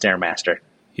being on a Stairmaster.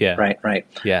 Yeah. Right.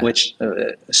 Yeah. Which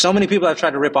so many people have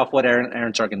tried to rip off what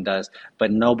Aaron Sorkin does, but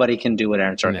nobody can do what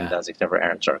Aaron Sorkin does except for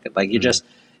Aaron Sorkin. Like you just,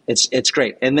 it's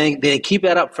great, and they keep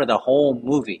that up for the whole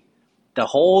movie, the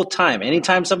whole time.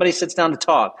 Anytime somebody sits down to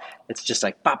talk, it's just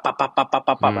like pop, pop, pop, pop, pop,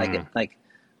 pop, pop,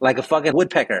 like a fucking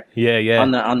woodpecker. Yeah.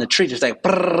 On the tree, just like,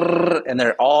 brrr, and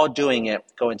they're all doing it,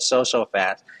 going so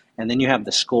fast, and then you have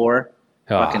the score,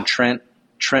 fucking Trent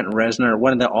Reznor,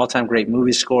 one of the all-time great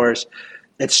movie scores.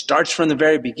 It starts from the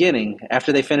very beginning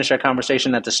after they finish our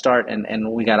conversation at the start,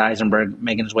 and we got Eisenberg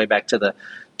making his way back to the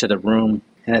room,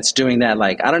 and it's doing that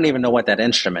like I don't even know what that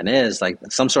instrument is, like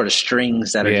some sort of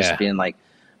strings that are just being like.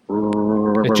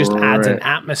 It just adds an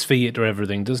atmosphere to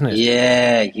everything, doesn't it?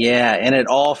 Yeah, and it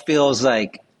all feels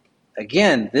like,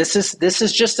 again, this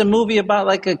is just a movie about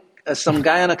like some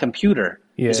guy on a computer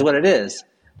is what it is.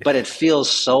 But it feels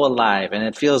so alive, and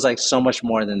it feels like so much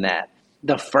more than that.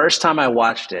 The first time I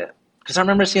watched it, because I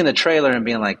remember seeing the trailer and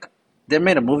being like, they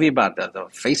made a movie about the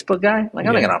Facebook guy? Like,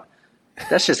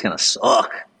 that's just going to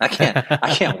suck. I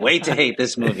can't wait to hate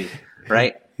this movie,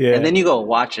 right? Yeah. And then you go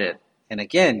watch it, and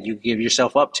again, you give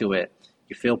yourself up to it.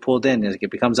 You feel pulled in. It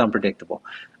becomes unpredictable.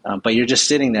 But you're just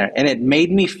sitting there, and it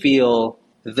made me feel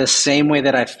the same way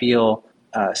that I feel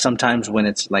sometimes when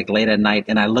it's like late at night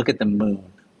and I look at the moon.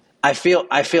 I feel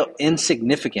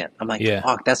insignificant. I'm like,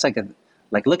 fuck, that's like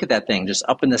look at that thing just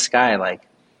up in the sky. Like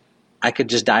I could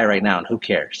just die right now and who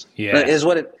cares? Yeah.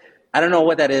 I don't know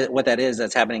what that is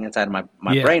that's happening inside of my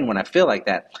brain when I feel like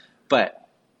that. But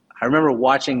I remember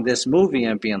watching this movie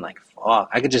and being like, fuck,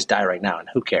 I could just die right now and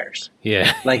who cares?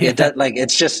 Yeah. Like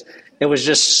it was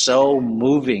just so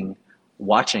moving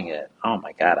watching it. Oh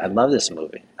my God. I love this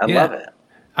movie. I love it.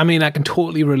 I mean, I can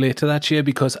totally relate to that, Shea,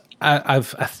 because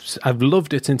I've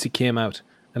loved it since it came out.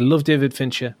 I love David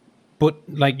Fincher, but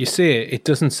like you say, it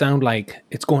doesn't sound like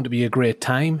it's going to be a great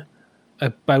time.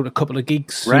 about a couple of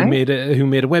geeks Right? who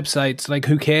made a website. It's like,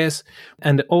 who cares?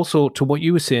 And also to what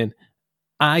you were saying,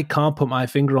 I can't put my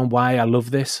finger on why I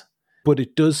love this, but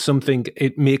it does something.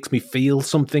 It makes me feel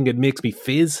something. It makes me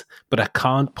fizz, but I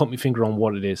can't put my finger on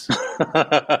what it is.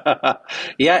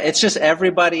 Yeah, it's just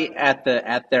everybody at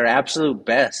their absolute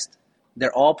best.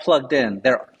 They're all plugged in.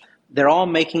 They're all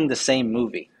making the same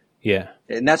movie. Yeah.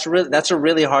 And that's a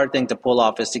really hard thing to pull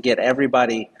off, is to get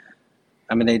everybody,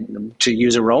 I mean, to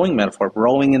use a rowing metaphor,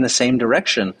 rowing in the same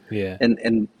direction. Yeah.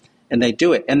 And they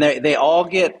do it. And they all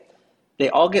get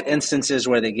instances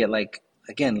where they get, like,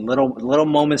 again, little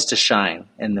moments to shine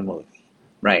in the movie.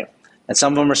 Right. And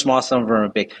some of them are small, some of them are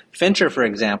big. Fincher, for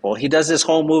example, he does this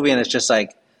whole movie and it's just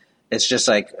like,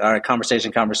 all right,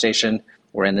 conversation.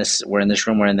 We're in this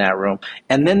room, we're in that room.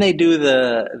 And then they do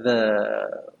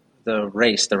the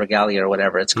race, the regalia or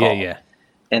whatever it's called. Yeah.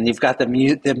 And you've got the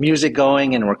music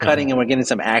going, and we're cutting and we're getting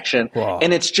some action. Wow.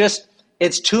 And it's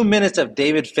 2 minutes of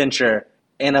David Fincher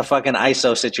in a fucking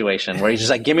ISO situation where he's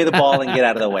just like, give me the ball and get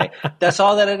out of the way. That's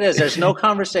all that it is. There's no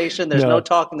conversation. There's no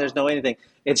talking. There's no anything.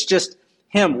 It's just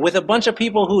him with a bunch of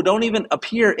people who don't even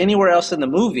appear anywhere else in the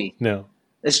movie. No.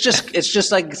 It's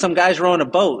just like some guys rowing a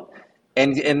boat,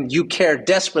 and you care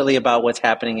desperately about what's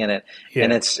happening in it. Yeah.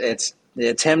 And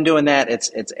it's him doing that.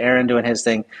 It's Aaron doing his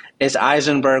thing. It's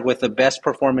Eisenberg with the best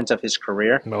performance of his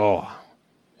career. Oh,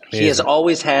 he has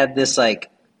always had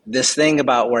this thing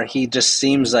about where he just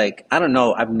seems like, I don't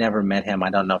know, I've never met him. I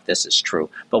don't know if this is true,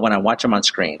 but when I watch him on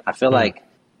screen, I feel like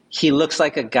he looks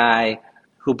like a guy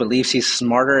who believes he's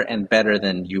smarter and better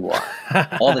than you are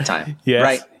all the time. Yes.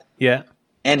 Right? Yeah.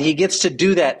 And he gets to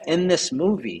do that in this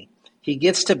movie. He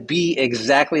gets to be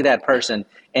exactly that person,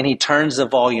 and he turns the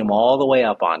volume all the way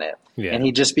up on it. Yeah. And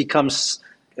he just becomes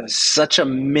such a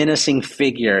menacing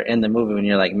figure in the movie when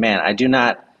you're like, man, I do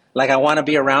not, like, I want to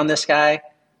be around this guy,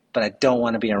 but I don't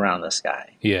want to be around this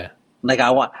guy. Yeah. Like,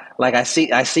 I see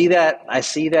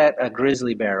that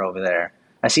grizzly bear over there.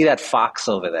 I see that fox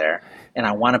over there, and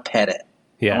I want to pet it.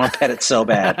 Yeah. I want to pet it so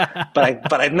bad,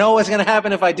 but I know what's going to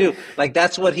happen if I do. Like,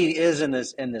 that's what he is in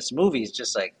this movie. It's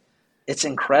just like, it's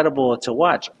incredible to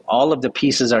watch. All of the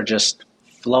pieces are just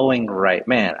flowing right.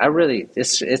 Man,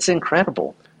 it's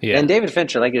incredible. Yeah. And David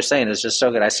Fincher, like you're saying, is just so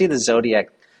good. I see the Zodiac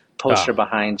poster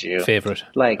behind you. Favorite.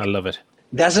 Like, I love it.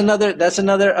 That's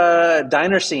another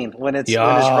diner scene when it's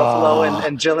Ruffalo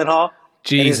and Gyllenhaal.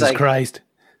 Jesus Christ.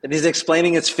 And he's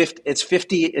explaining it's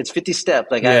 50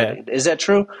 steps. Like, is that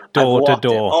true? Door to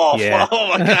door. Oh, yeah.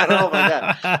 Oh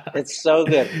my god. It's so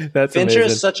good. That's Fincher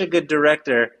amazing. is such a good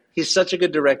director. He's such a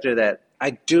good director that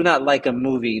I do not like a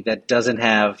movie that doesn't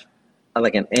have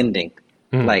like an ending,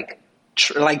 like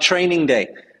Training Day.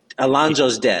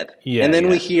 Alonzo's dead, and then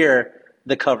we hear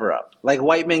the cover up. Like,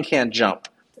 White Men Can't Jump.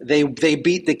 They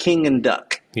beat the king and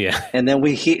duck. Yeah. And then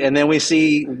we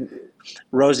see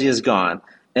Rosie is gone,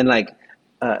 and like.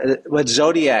 With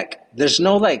Zodiac, there's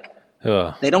no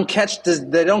they don't catch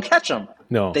them.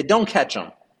 No, they don't catch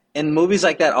them. And movies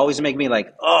like that always make me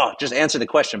like, oh, just answer the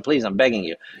question, please. I'm begging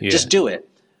you, just do it.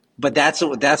 But that's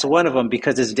one of them,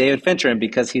 because it's David Fincher and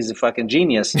because he's a fucking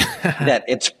genius. That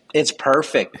it's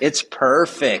perfect. It's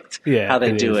perfect how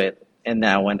they do it in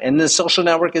that one. And the Social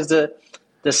Network is the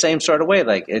same sort of way.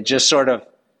 Like, it just sort of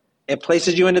it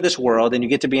places you into this world, and you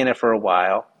get to be in it for a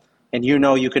while. And you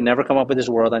know you could never come up with this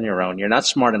world on your own. You're not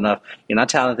smart enough. You're not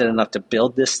talented enough to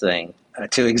build this thing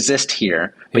to exist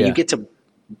here. But you get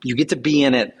to be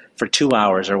in it for 2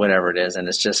 hours or whatever it is, and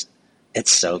it's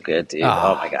so good, dude.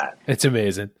 Oh my god, it's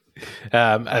amazing.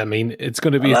 I mean, it's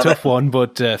going to be a tough one,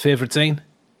 but favorite scene?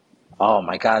 Oh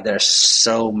my god, there's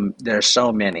so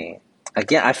many.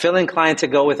 Again, I feel inclined to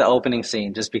go with the opening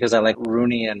scene just because I like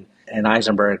Rooney and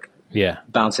Eisenberg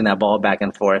bouncing that ball back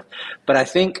and forth. But I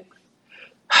think.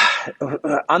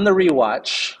 On the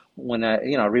rewatch, when I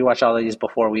rewatch all of these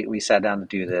before we sat down to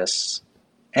do this,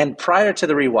 and prior to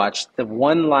the rewatch, the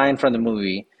one line from the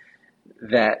movie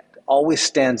that always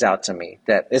stands out to me,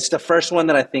 that it's the first one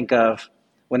that I think of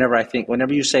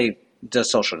whenever you say The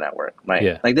Social Network, right?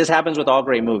 Yeah. Like, this happens with all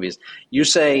great movies. You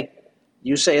say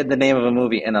the name of a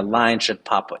movie and a line should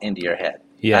pop into your head.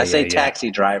 I say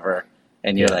Taxi Driver.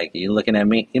 And you're like, you looking at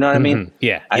me? You know what I mean?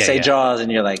 Yeah. I say Jaws,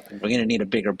 and you're like, we're going to need a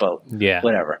bigger boat. Yeah.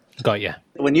 Whatever. Got you.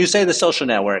 When you say The Social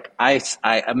Network, I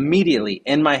immediately,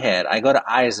 in my head, I go to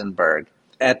Eisenberg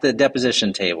at the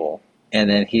deposition table.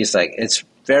 And then he's like, it's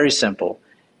very simple.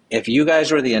 If you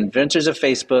guys were the inventors of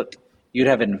Facebook, you'd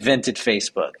have invented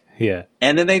Facebook. Yeah.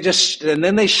 And then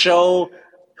they show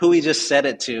who he just said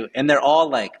it to. And they're all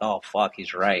like, oh, fuck,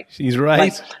 he's right. He's right.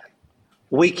 Like,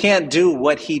 we can't do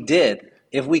what he did.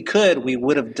 If we could, we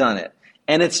would have done it.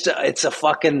 And it's a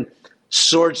fucking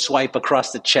sword swipe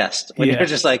across the chest when you're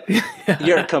just like,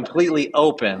 you're completely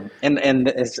open. And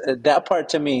that part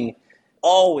to me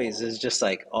always is just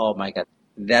like, oh my God,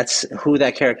 that's who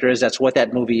that character is. That's what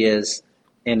that movie is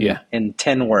in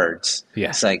 10 words. Yeah.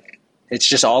 It's like, it's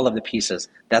just all of the pieces.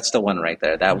 That's the one right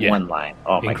there. That one line.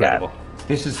 Oh my Incredible. God.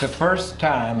 This is the first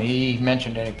time he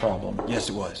mentioned any problem. Yes,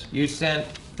 it was. You sent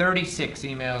 36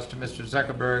 emails to Mr.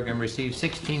 Zuckerberg and received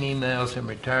 16 emails in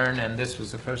return, and this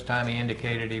was the first time he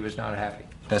indicated he was not happy.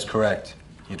 That's correct.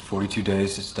 You had 42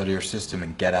 days to study our system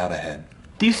and get out ahead.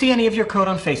 Do you see any of your code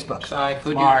on Facebook? Sorry,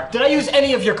 could Mark, did I use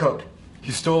any of your code?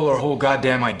 You stole our whole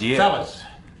goddamn idea. Fellas,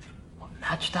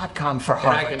 Match.com for can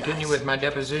I Harvard. continue with my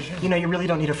deposition? You know, you really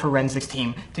don't need a forensics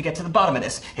team to get to the bottom of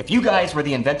this. If you guys were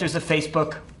the inventors of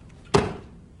Facebook,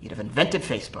 you'd have invented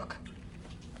Facebook.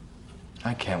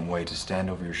 I can't wait to stand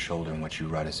over your shoulder and what you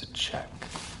write as a check.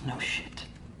 No shit.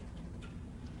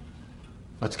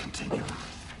 Let's continue.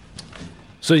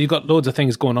 So you've got loads of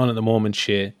things going on at the moment,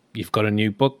 Shea. You've got a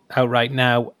new book out right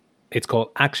now. It's called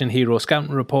Action Hero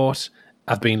Scouting Report.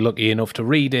 I've been lucky enough to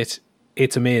read it.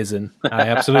 It's amazing. I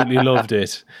absolutely loved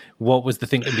it. What was the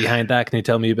thinking behind that? Can you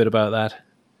tell me a bit about that?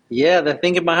 Yeah, the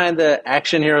thinking behind the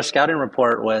Action Hero Scouting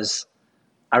Report was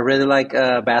I really like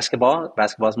basketball.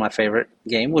 Basketball is my favorite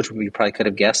game, which we probably could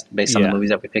have guessed based on the movies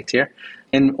that we picked here.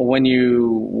 And when you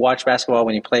watch basketball,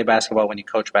 when you play basketball, when you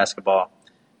coach basketball,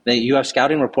 you have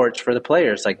scouting reports for the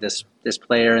players. Like this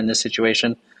player in this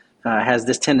situation has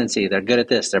this tendency. They're good at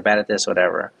this. They're bad at this,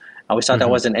 whatever. I always thought that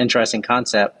was an interesting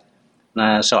concept.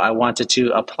 So I wanted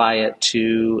to apply it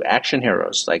to action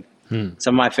heroes. Like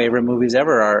some of my favorite movies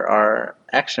ever are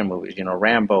action movies. You know,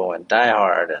 Rambo and Die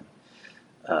Hard and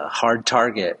Hard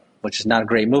Target, which is not a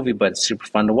great movie, but it's super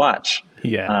fun to watch.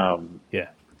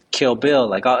 Kill Bill.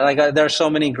 There are so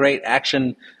many great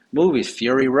action movies.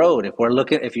 Fury Road.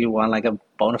 If you want like a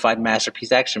bona fide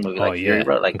masterpiece action movie, like Fury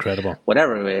Road, like incredible.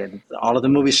 Whatever. All of the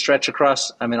movies stretch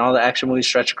across. I mean, all the action movies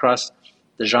stretch across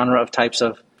the genre of types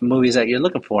of movies that you're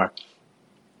looking for.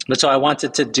 But so I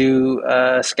wanted to do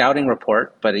a scouting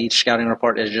report, but each scouting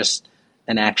report is just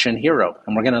an action hero.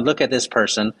 And we're going to look at this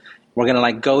person. We're going to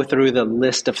like go through the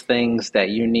list of things that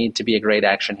you need to be a great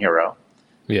action hero.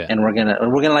 Yeah. And we're going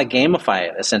to like gamify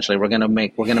it essentially. We're going to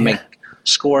make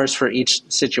scores for each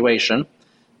situation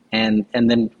and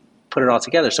then put it all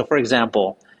together. So for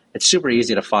example, it's super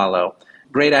easy to follow.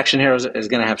 Great action heroes is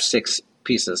going to have 6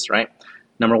 pieces, right?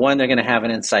 Number 1, they're going to have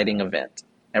an inciting event.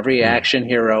 Every action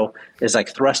hero is like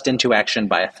thrust into action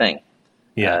by a thing.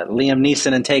 Yeah. Liam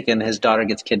Neeson in Taken, his daughter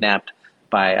gets kidnapped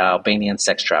by Albanian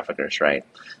sex traffickers, right?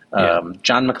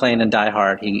 John McClane in Die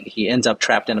Hard, he ends up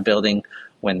trapped in a building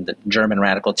when the German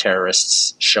radical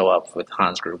terrorists show up with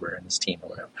Hans Gruber and his team or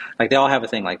whatever. Like they all have a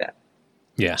thing like that.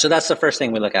 Yeah. So that's the first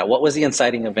thing we look at. What was the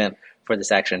inciting event for this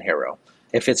action hero?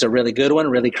 If it's a really good one,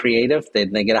 really creative,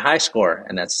 then they get a high score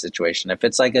in that situation. If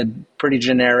it's like a pretty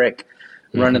generic,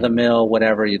 run-of-the-mill,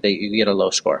 whatever, you get a low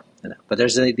score. But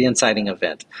there's the inciting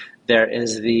event. There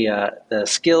is the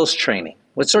skills training.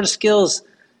 What sort of skills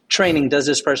training does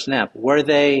this person have? Were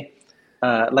they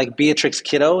like Beatrix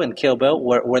Kiddo in Kill Bill?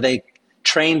 Were they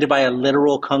trained by a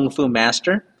literal kung fu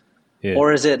master? Yeah.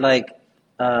 Or is it like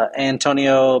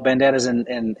Antonio Banderas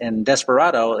in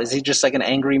Desperado? Is he just like an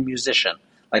angry musician?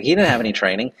 Like he didn't have any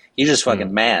training. He's just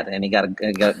fucking mad, and he got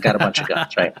a bunch of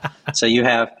guns, right? So you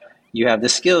have the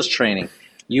skills training.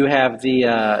 You have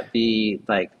the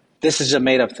like, this is a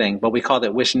made up thing, but we call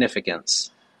it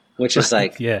wishnificance, which is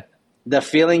like the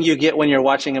feeling you get when you're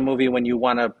watching a movie when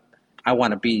I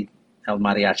want to be El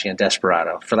Mariachi in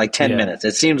Desperado for like 10 minutes.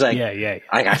 It seems like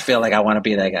I feel like I want to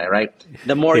be that guy, right?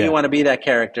 The more you want to be that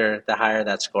character, the higher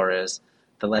that score is.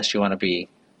 The less you want to be,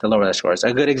 the lower that score is.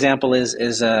 A good example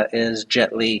is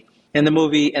Jet Li in the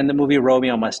movie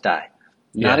Romeo Must Die.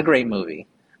 Not a great movie,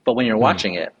 but when you're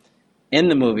watching it, in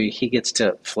the movie, he gets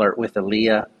to flirt with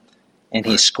Aaliyah, and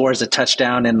he scores a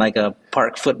touchdown in like a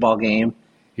park football game,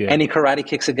 and he karate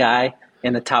kicks a guy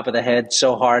in the top of the head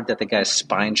so hard that the guy's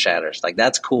spine shatters. Like,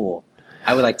 that's cool.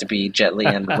 I would like to be Jet Li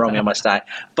in Romeo Must Die.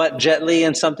 But Jet Li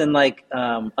in something like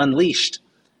Unleashed,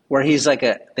 where he's like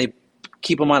they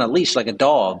keep him on a leash like a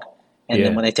dog, and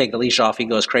then when they take the leash off, he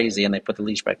goes crazy, and they put the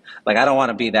leash back. Like, I don't want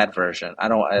to be that version.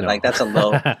 Like, that's a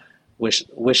low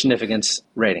wishnificance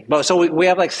rating. But so we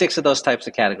have like 6 of those types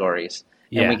of categories,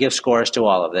 and we give scores to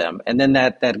all of them, and then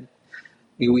that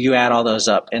you add all those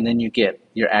up, and then you get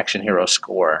your action hero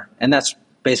score, and that's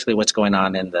basically what's going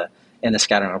on in the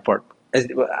scouting report.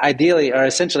 Ideally, or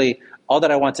essentially, all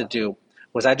that I wanted to do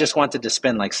was I just wanted to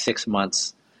spend like 6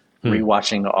 months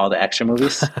rewatching all the action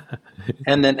movies,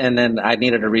 and then I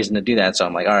needed a reason to do that, so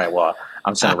I'm like, all right, well,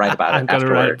 I'm just gonna write about it. I'm gonna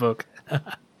write a book.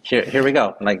 Here we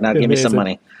go. Like, now give me some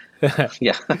money.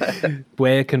 Yeah.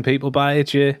 Where can people buy it,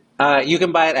 Jay? You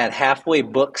can buy it at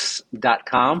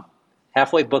halfwaybooks.com.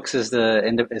 Halfway Books is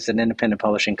an independent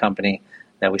publishing company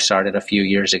that we started a few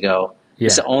years ago. Yeah.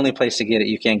 It's the only place to get it.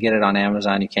 You can't get it on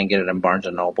Amazon. You can't get it in Barnes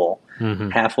 & Noble. Mm-hmm.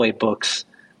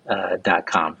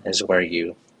 Halfwaybooks.com is where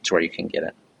you can get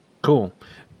it. Cool.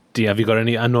 Have you got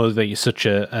any? I know that you're such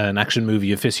an action movie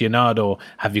aficionado.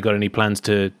 Have you got any plans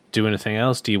to do anything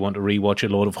else? Do you want to rewatch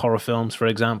a load of horror films, for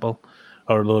example,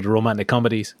 or a load of romantic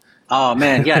comedies? Oh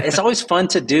man, yeah, it's always fun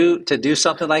to do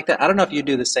something like that. I don't know if you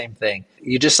do the same thing.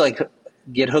 You just like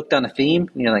get hooked on a theme,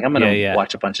 and you're like, I'm going to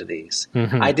watch a bunch of these.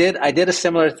 Mm-hmm. I did a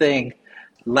similar thing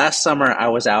last summer. I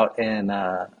was out in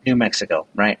New Mexico,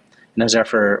 right, and I was there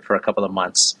for a couple of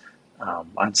months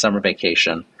on summer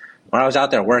vacation. Well, I was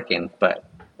out there working, but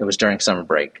it was during summer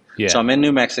break. Yeah. So I'm in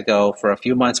New Mexico for a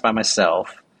few months by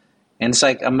myself. And it's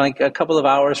like, I'm like a couple of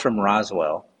hours from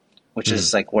Roswell, which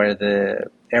is like where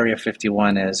the Area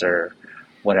 51 is or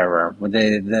whatever, where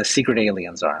the secret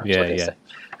aliens are. Yeah.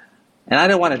 And I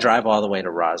didn't want to drive all the way to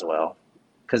Roswell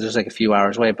because it was like a few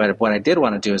hours away. But what I did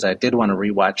want to do is I did want to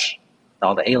rewatch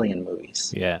all the alien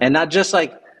movies. Yeah. And not just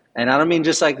like, and I don't mean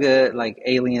just like the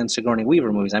Alien Sigourney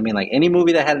Weaver movies. I mean like any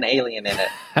movie that had an alien in it.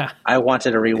 I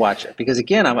wanted to rewatch it because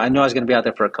again, I knew I was going to be out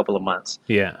there for a couple of months.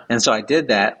 Yeah. And so I did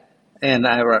that, and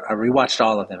I rewatched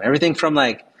all of them. Everything from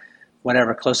like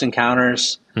whatever Close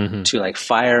Encounters to like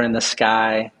Fire in the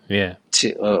Sky. Yeah.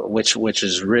 To which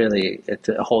is really it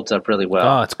holds up really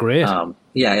well. Oh, it's great.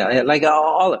 Yeah, like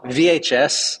all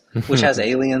VHS, which has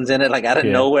aliens in it, like out of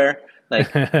nowhere.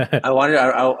 Like I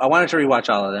wanted to rewatch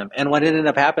all of them, and what ended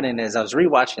up happening is I was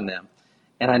rewatching them,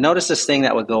 and I noticed this thing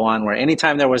that would go on where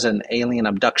anytime there was an alien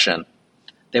abduction,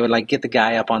 they would like get the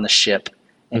guy up on the ship,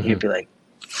 and he'd be like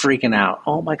freaking out.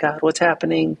 Oh my God, what's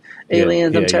happening?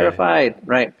 Aliens! I'm terrified.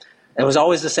 Right? It was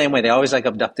always the same way. They always like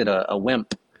abducted a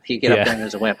wimp. He'd get up there and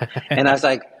there's a wimp, and I was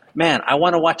like, man, I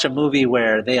want to watch a movie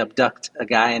where they abduct a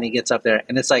guy and he gets up there,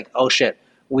 and it's like, oh shit.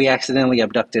 We accidentally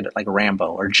abducted like Rambo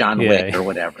or John Wick or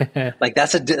whatever. Like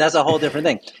that's a whole different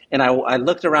thing. And I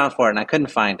looked around for it and I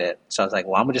couldn't find it. So I was like,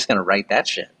 well, I'm just going to write that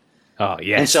shit. Oh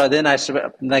yeah. And so then I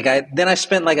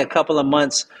spent like a couple of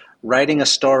months writing a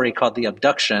story called The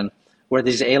Abduction, where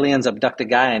these aliens abduct a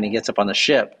guy and he gets up on the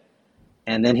ship,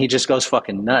 and then he just goes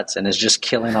fucking nuts and is just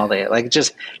killing all the like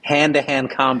just hand to hand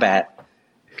combat,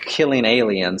 killing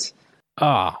aliens.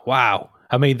 Oh wow!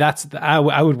 I mean,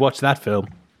 I would watch that film.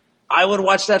 I would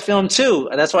watch that film too.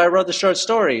 That's why I wrote the short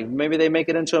story. Maybe they make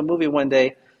it into a movie one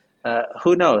day.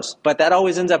 Who knows? But that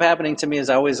always ends up happening to me is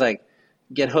I always like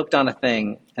get hooked on a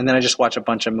thing, and then I just watch a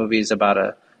bunch of movies about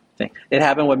a thing. It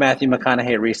happened with Matthew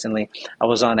McConaughey recently. I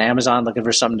was on Amazon looking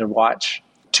for something to watch.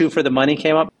 2 for the Money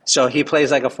came up. So he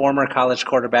plays like a former college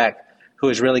quarterback who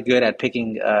is really good at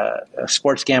picking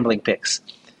sports gambling picks.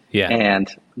 Yeah.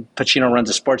 And Pacino runs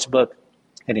a sports book.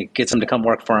 And he gets him to come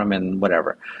work for him and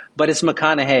whatever. But it's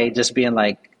McConaughey just being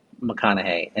like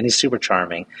McConaughey. And he's super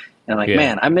charming. And I'm like,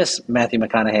 man, I miss Matthew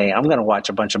McConaughey. I'm going to watch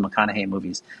a bunch of McConaughey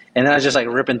movies. And then I was just like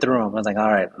ripping through them. I was like, all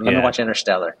right, let me watch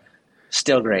Interstellar.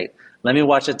 Still great. Let me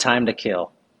watch A Time to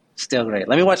Kill. Still great.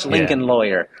 Let me watch Lincoln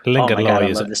Lawyer. Lincoln Lawyer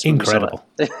is incredible.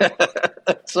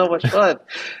 It's so much fun.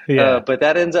 But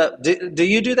that ends up, do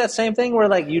you do that same thing where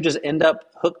like you just end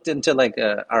up hooked into like,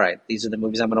 all right, these are the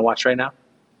movies I'm going to watch right now?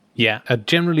 Yeah, I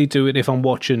generally do it if I'm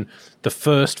watching the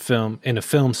first film in a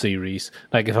film series.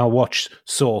 Like if I watch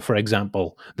Saw, for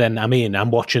example, then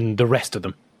I'm watching the rest of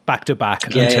them back to back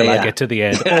until I get to the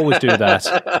end. Always do that.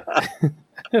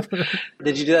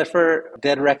 Did you do that for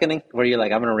Dead Reckoning? Where you're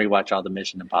like, I'm going to rewatch all the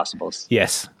Mission Impossibles?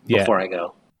 Yes. Before I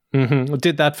go. Mm-hmm. I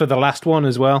did that for the last one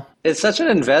as well. It's such an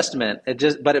investment.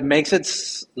 But it makes it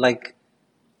like,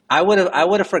 I would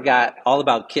have forgot all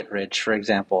about Kittredge, for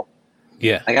example.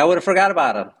 Yeah. Like I would have forgot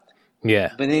about him. Yeah.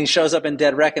 But then he shows up in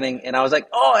Dead Reckoning, and I was like,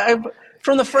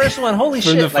 from the first one, holy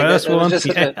shit. From the first one?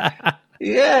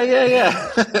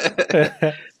 Yeah.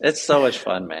 It's so much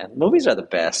fun, man. Movies are the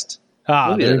best.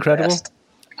 They're incredible.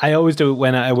 I always do it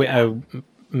when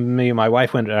me and my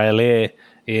wife went to LA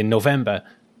in November,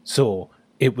 so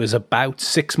it was about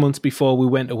 6 months before we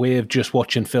went away of just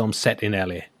watching films set in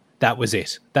LA. That was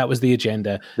it. That was the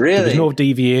agenda. Really? There was no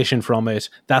deviation from it.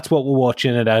 That's what we're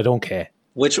watching, and I don't care.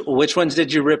 Which ones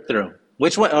did you rip through?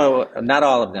 Which one? Oh, not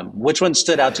all of them. Which one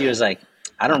stood out to you as like,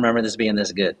 I don't remember this being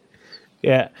this good?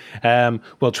 Yeah.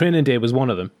 Well, Training Day was one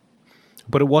of them,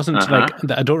 but it wasn't like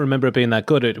I don't remember it being that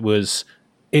good.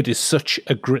 It is such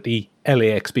a gritty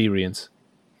LA experience,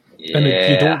 and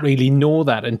you don't really know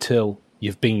that until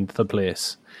you've been to the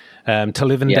place. To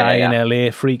Live and Die in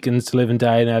LA, Freakins To Live and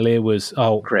Die in LA was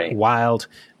great, wild.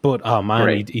 But oh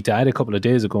man, he died a couple of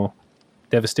days ago.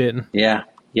 Devastating. Yeah,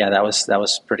 that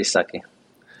was pretty sucky.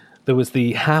 There was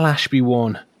the Hal Ashby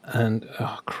one, and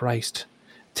oh Christ,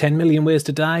 10 Million Ways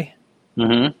to Die.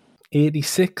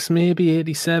 86, maybe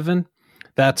 87.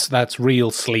 That's real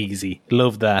sleazy.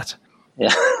 Love that.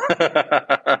 Yeah.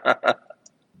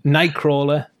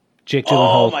 Nightcrawler, Jake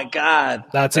Gyllenhaal. Oh my God,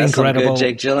 that's incredible. Some good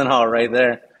Jake Gyllenhaal right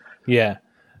there. Yeah,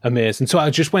 amazing. So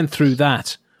I just went through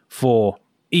that for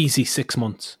easy 6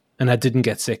 months, and I didn't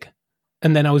get sick.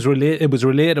 And then it was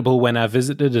relatable when I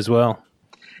visited as well.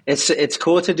 It's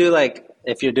cool to do, like,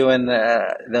 if you're doing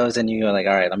those and you're like,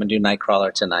 all right, I'm gonna do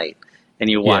Nightcrawler tonight, and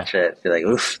you watch it, you're like,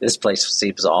 oof, this place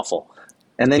seems awful.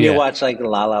 And then you watch like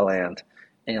La La Land,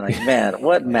 and you're like, man,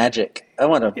 what magic! I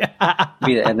want to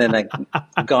be there. And then like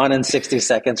Gone in 60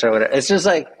 Seconds or whatever. It's just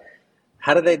like,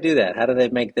 how do they do that? How do they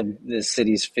make the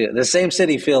cities feel the same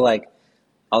city feel like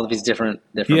all of these different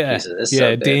pieces? It's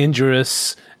so good.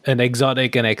 Dangerous and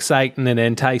exotic and exciting and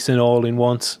enticing all in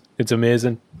once. It's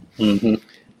amazing.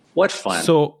 What fun!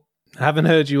 So, haven't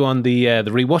heard you on the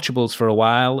rewatchables for a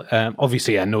while.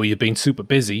 Obviously, I know you've been super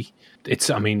busy. It's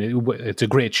a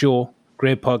great show,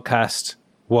 great podcast.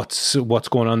 What's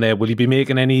going on there? Will you be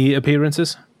making any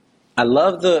appearances? I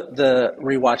love the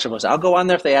rewatchables. I'll go on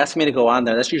there if they ask me to go on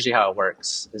there. That's usually how it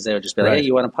works. Is they would just be like, hey,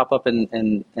 you want to pop up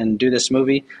and do this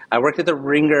movie? I worked at the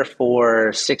Ringer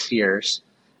for 6 years,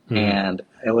 and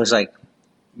it was like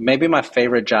maybe my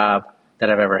favorite job that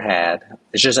I've ever had.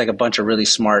 It's just like a bunch of really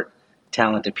smart,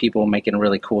 talented people making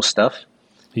really cool stuff.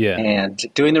 Yeah. And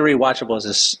doing the rewatchables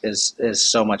is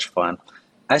so much fun.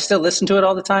 I still listen to it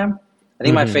all the time. I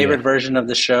think my favorite version of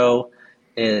the show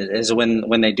is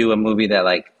when they do a movie that,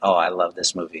 like, oh, I love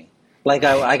this movie. Like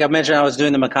I mentioned, I was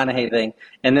doing the McConaughey thing,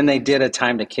 and then they did A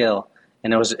Time to Kill,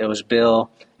 and it was Bill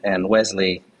and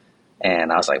Wesley,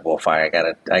 and I was like, well, fire,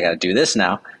 I gotta do this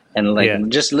now. And like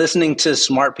just listening to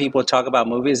smart people talk about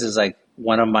movies is like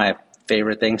one of my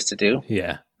favorite things to do.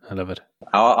 Yeah, I love it.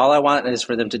 All I want is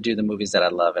for them to do the movies that I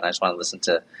love, and I just want to listen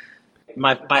to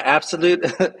my absolute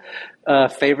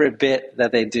favorite bit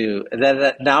that they do.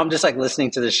 That now I'm just like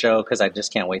listening to the show because I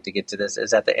just can't wait to get to this.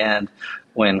 Is at the end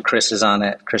when Chris is on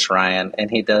it, Chris Ryan, and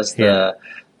he does the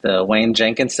Wayne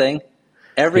Jenkins thing.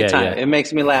 Every time it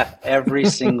makes me laugh every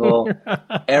single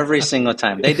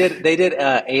time. They did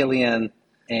Alien,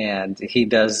 and he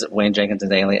does Wayne Jenkins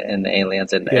and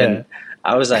Aliens, and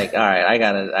I was like, all right,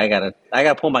 I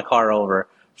gotta pull my car over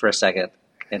for a second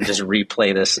and just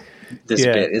replay this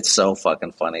bit. It's so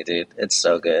fucking funny, dude. It's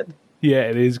so good. Yeah,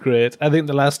 it is great. I think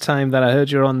the last time that I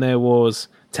heard you on there was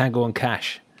Tango and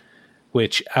Cash,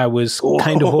 which I was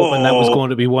kind of hoping that was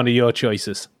going to be one of your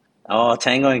choices. Oh,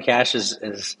 Tango and Cash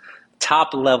is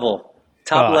top level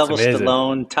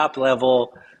Stallone, top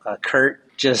level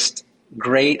Kurt, just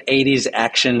great 80s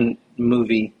action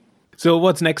movie. So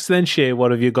what's next then, Shea?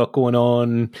 What have you got going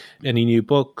on? Any new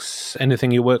books?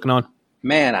 Anything you're working on?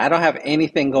 Man, I don't have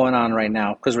anything going on right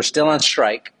now because we're still on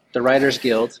strike. The Writers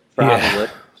Guild for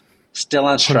Hollywood still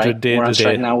on strike. We're on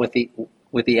strike now with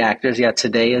the actors. Yeah,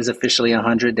 today is officially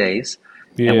 100 days,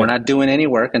 and we're not doing any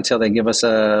work until they give us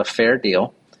a fair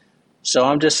deal. So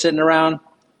I'm just sitting around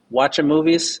watching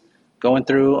movies, going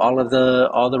through all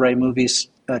the right movies,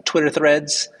 Twitter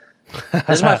threads. This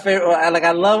is my favorite.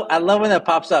 I love when that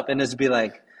pops up and it's be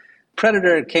like,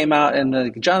 Predator came out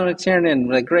and John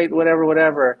McTiernan, like great,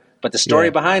 whatever. But the story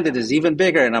behind it is even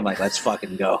bigger, and I'm like, let's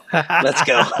fucking go. Let's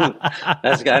go.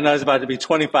 Let's go. I know it's about to be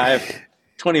 25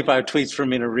 tweets for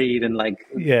me to read, and like,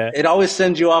 it always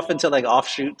sends you off into like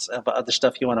offshoots of other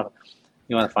stuff you want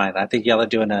to find. I think y'all are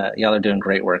doing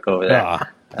great work over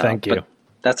there. Thank you. But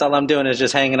that's all I'm doing is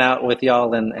just hanging out with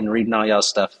y'all and reading all y'all's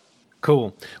stuff.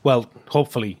 Cool. Well,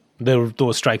 hopefully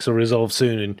those strikes will resolve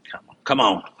soon. And come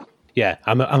on. Yeah,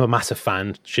 I'm a massive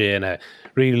fan, Shea, and I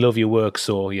really love your work.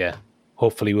 So yeah.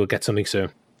 Hopefully we'll get something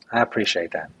soon. I appreciate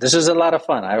that. This is a lot of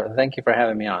fun. Thank you for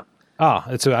having me on.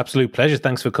 It's an absolute pleasure.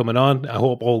 Thanks for coming on. I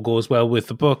hope all goes well with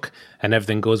the book and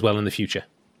everything goes well in the future.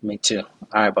 Me too.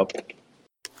 All right, Bob.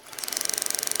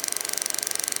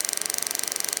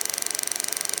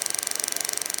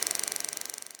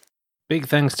 Big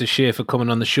thanks to Shea for coming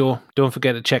on the show. Don't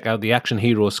forget to check out the Action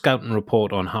Hero Scouting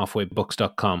Report on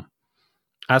halfwaybooks.com.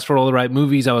 As for All the Right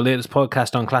Movies, our latest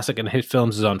podcast on classic and hit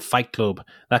films is on Fight Club.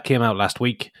 That came out last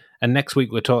week. And next week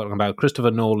we're talking about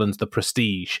Christopher Nolan's The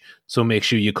Prestige. So make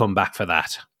sure you come back for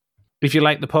that. If you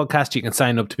like the podcast, you can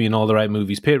sign up to be an All the Right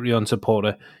Movies Patreon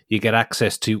supporter. You get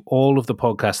access to all of the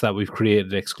podcasts that we've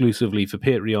created exclusively for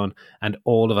Patreon and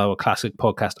all of our classic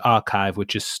podcast archive,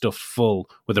 which is stuffed full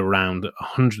with around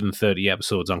 130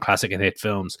 episodes on classic and hit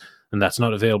films. And that's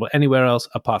not available anywhere else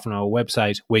apart from our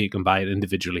website, where you can buy it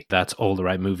individually. That's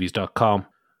alltherightmovies.com.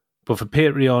 But for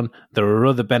Patreon, there are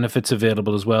other benefits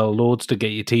available as well, loads to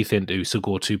get your teeth into, so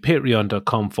go to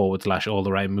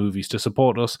patreon.com/alltherightmovies to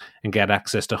support us and get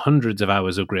access to hundreds of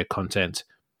hours of great content.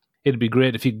 It'd be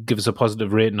great if you could give us a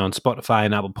positive rating on Spotify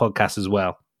and Apple Podcasts as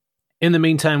well. In the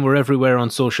meantime, we're everywhere on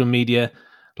social media.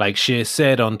 Like Shea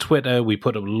said, on Twitter, we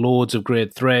put up loads of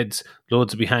great threads,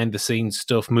 loads of behind-the-scenes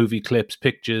stuff, movie clips,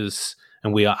 pictures,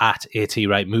 and we are at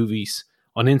ATRightMovies.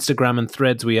 On Instagram and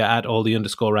Threads, we are at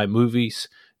 @all_rightmovies.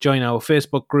 Join our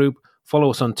Facebook group, follow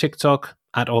us on TikTok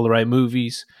at All the Right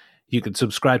Movies. You can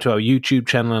subscribe to our YouTube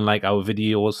channel and like our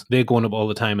videos. They're going up all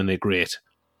the time and they're great.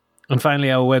 And finally,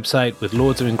 our website with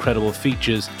loads of incredible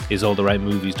features is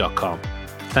alltherightmovies.com.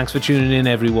 Thanks for tuning in,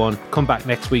 everyone. Come back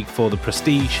next week for The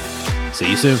Prestige. See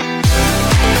you soon.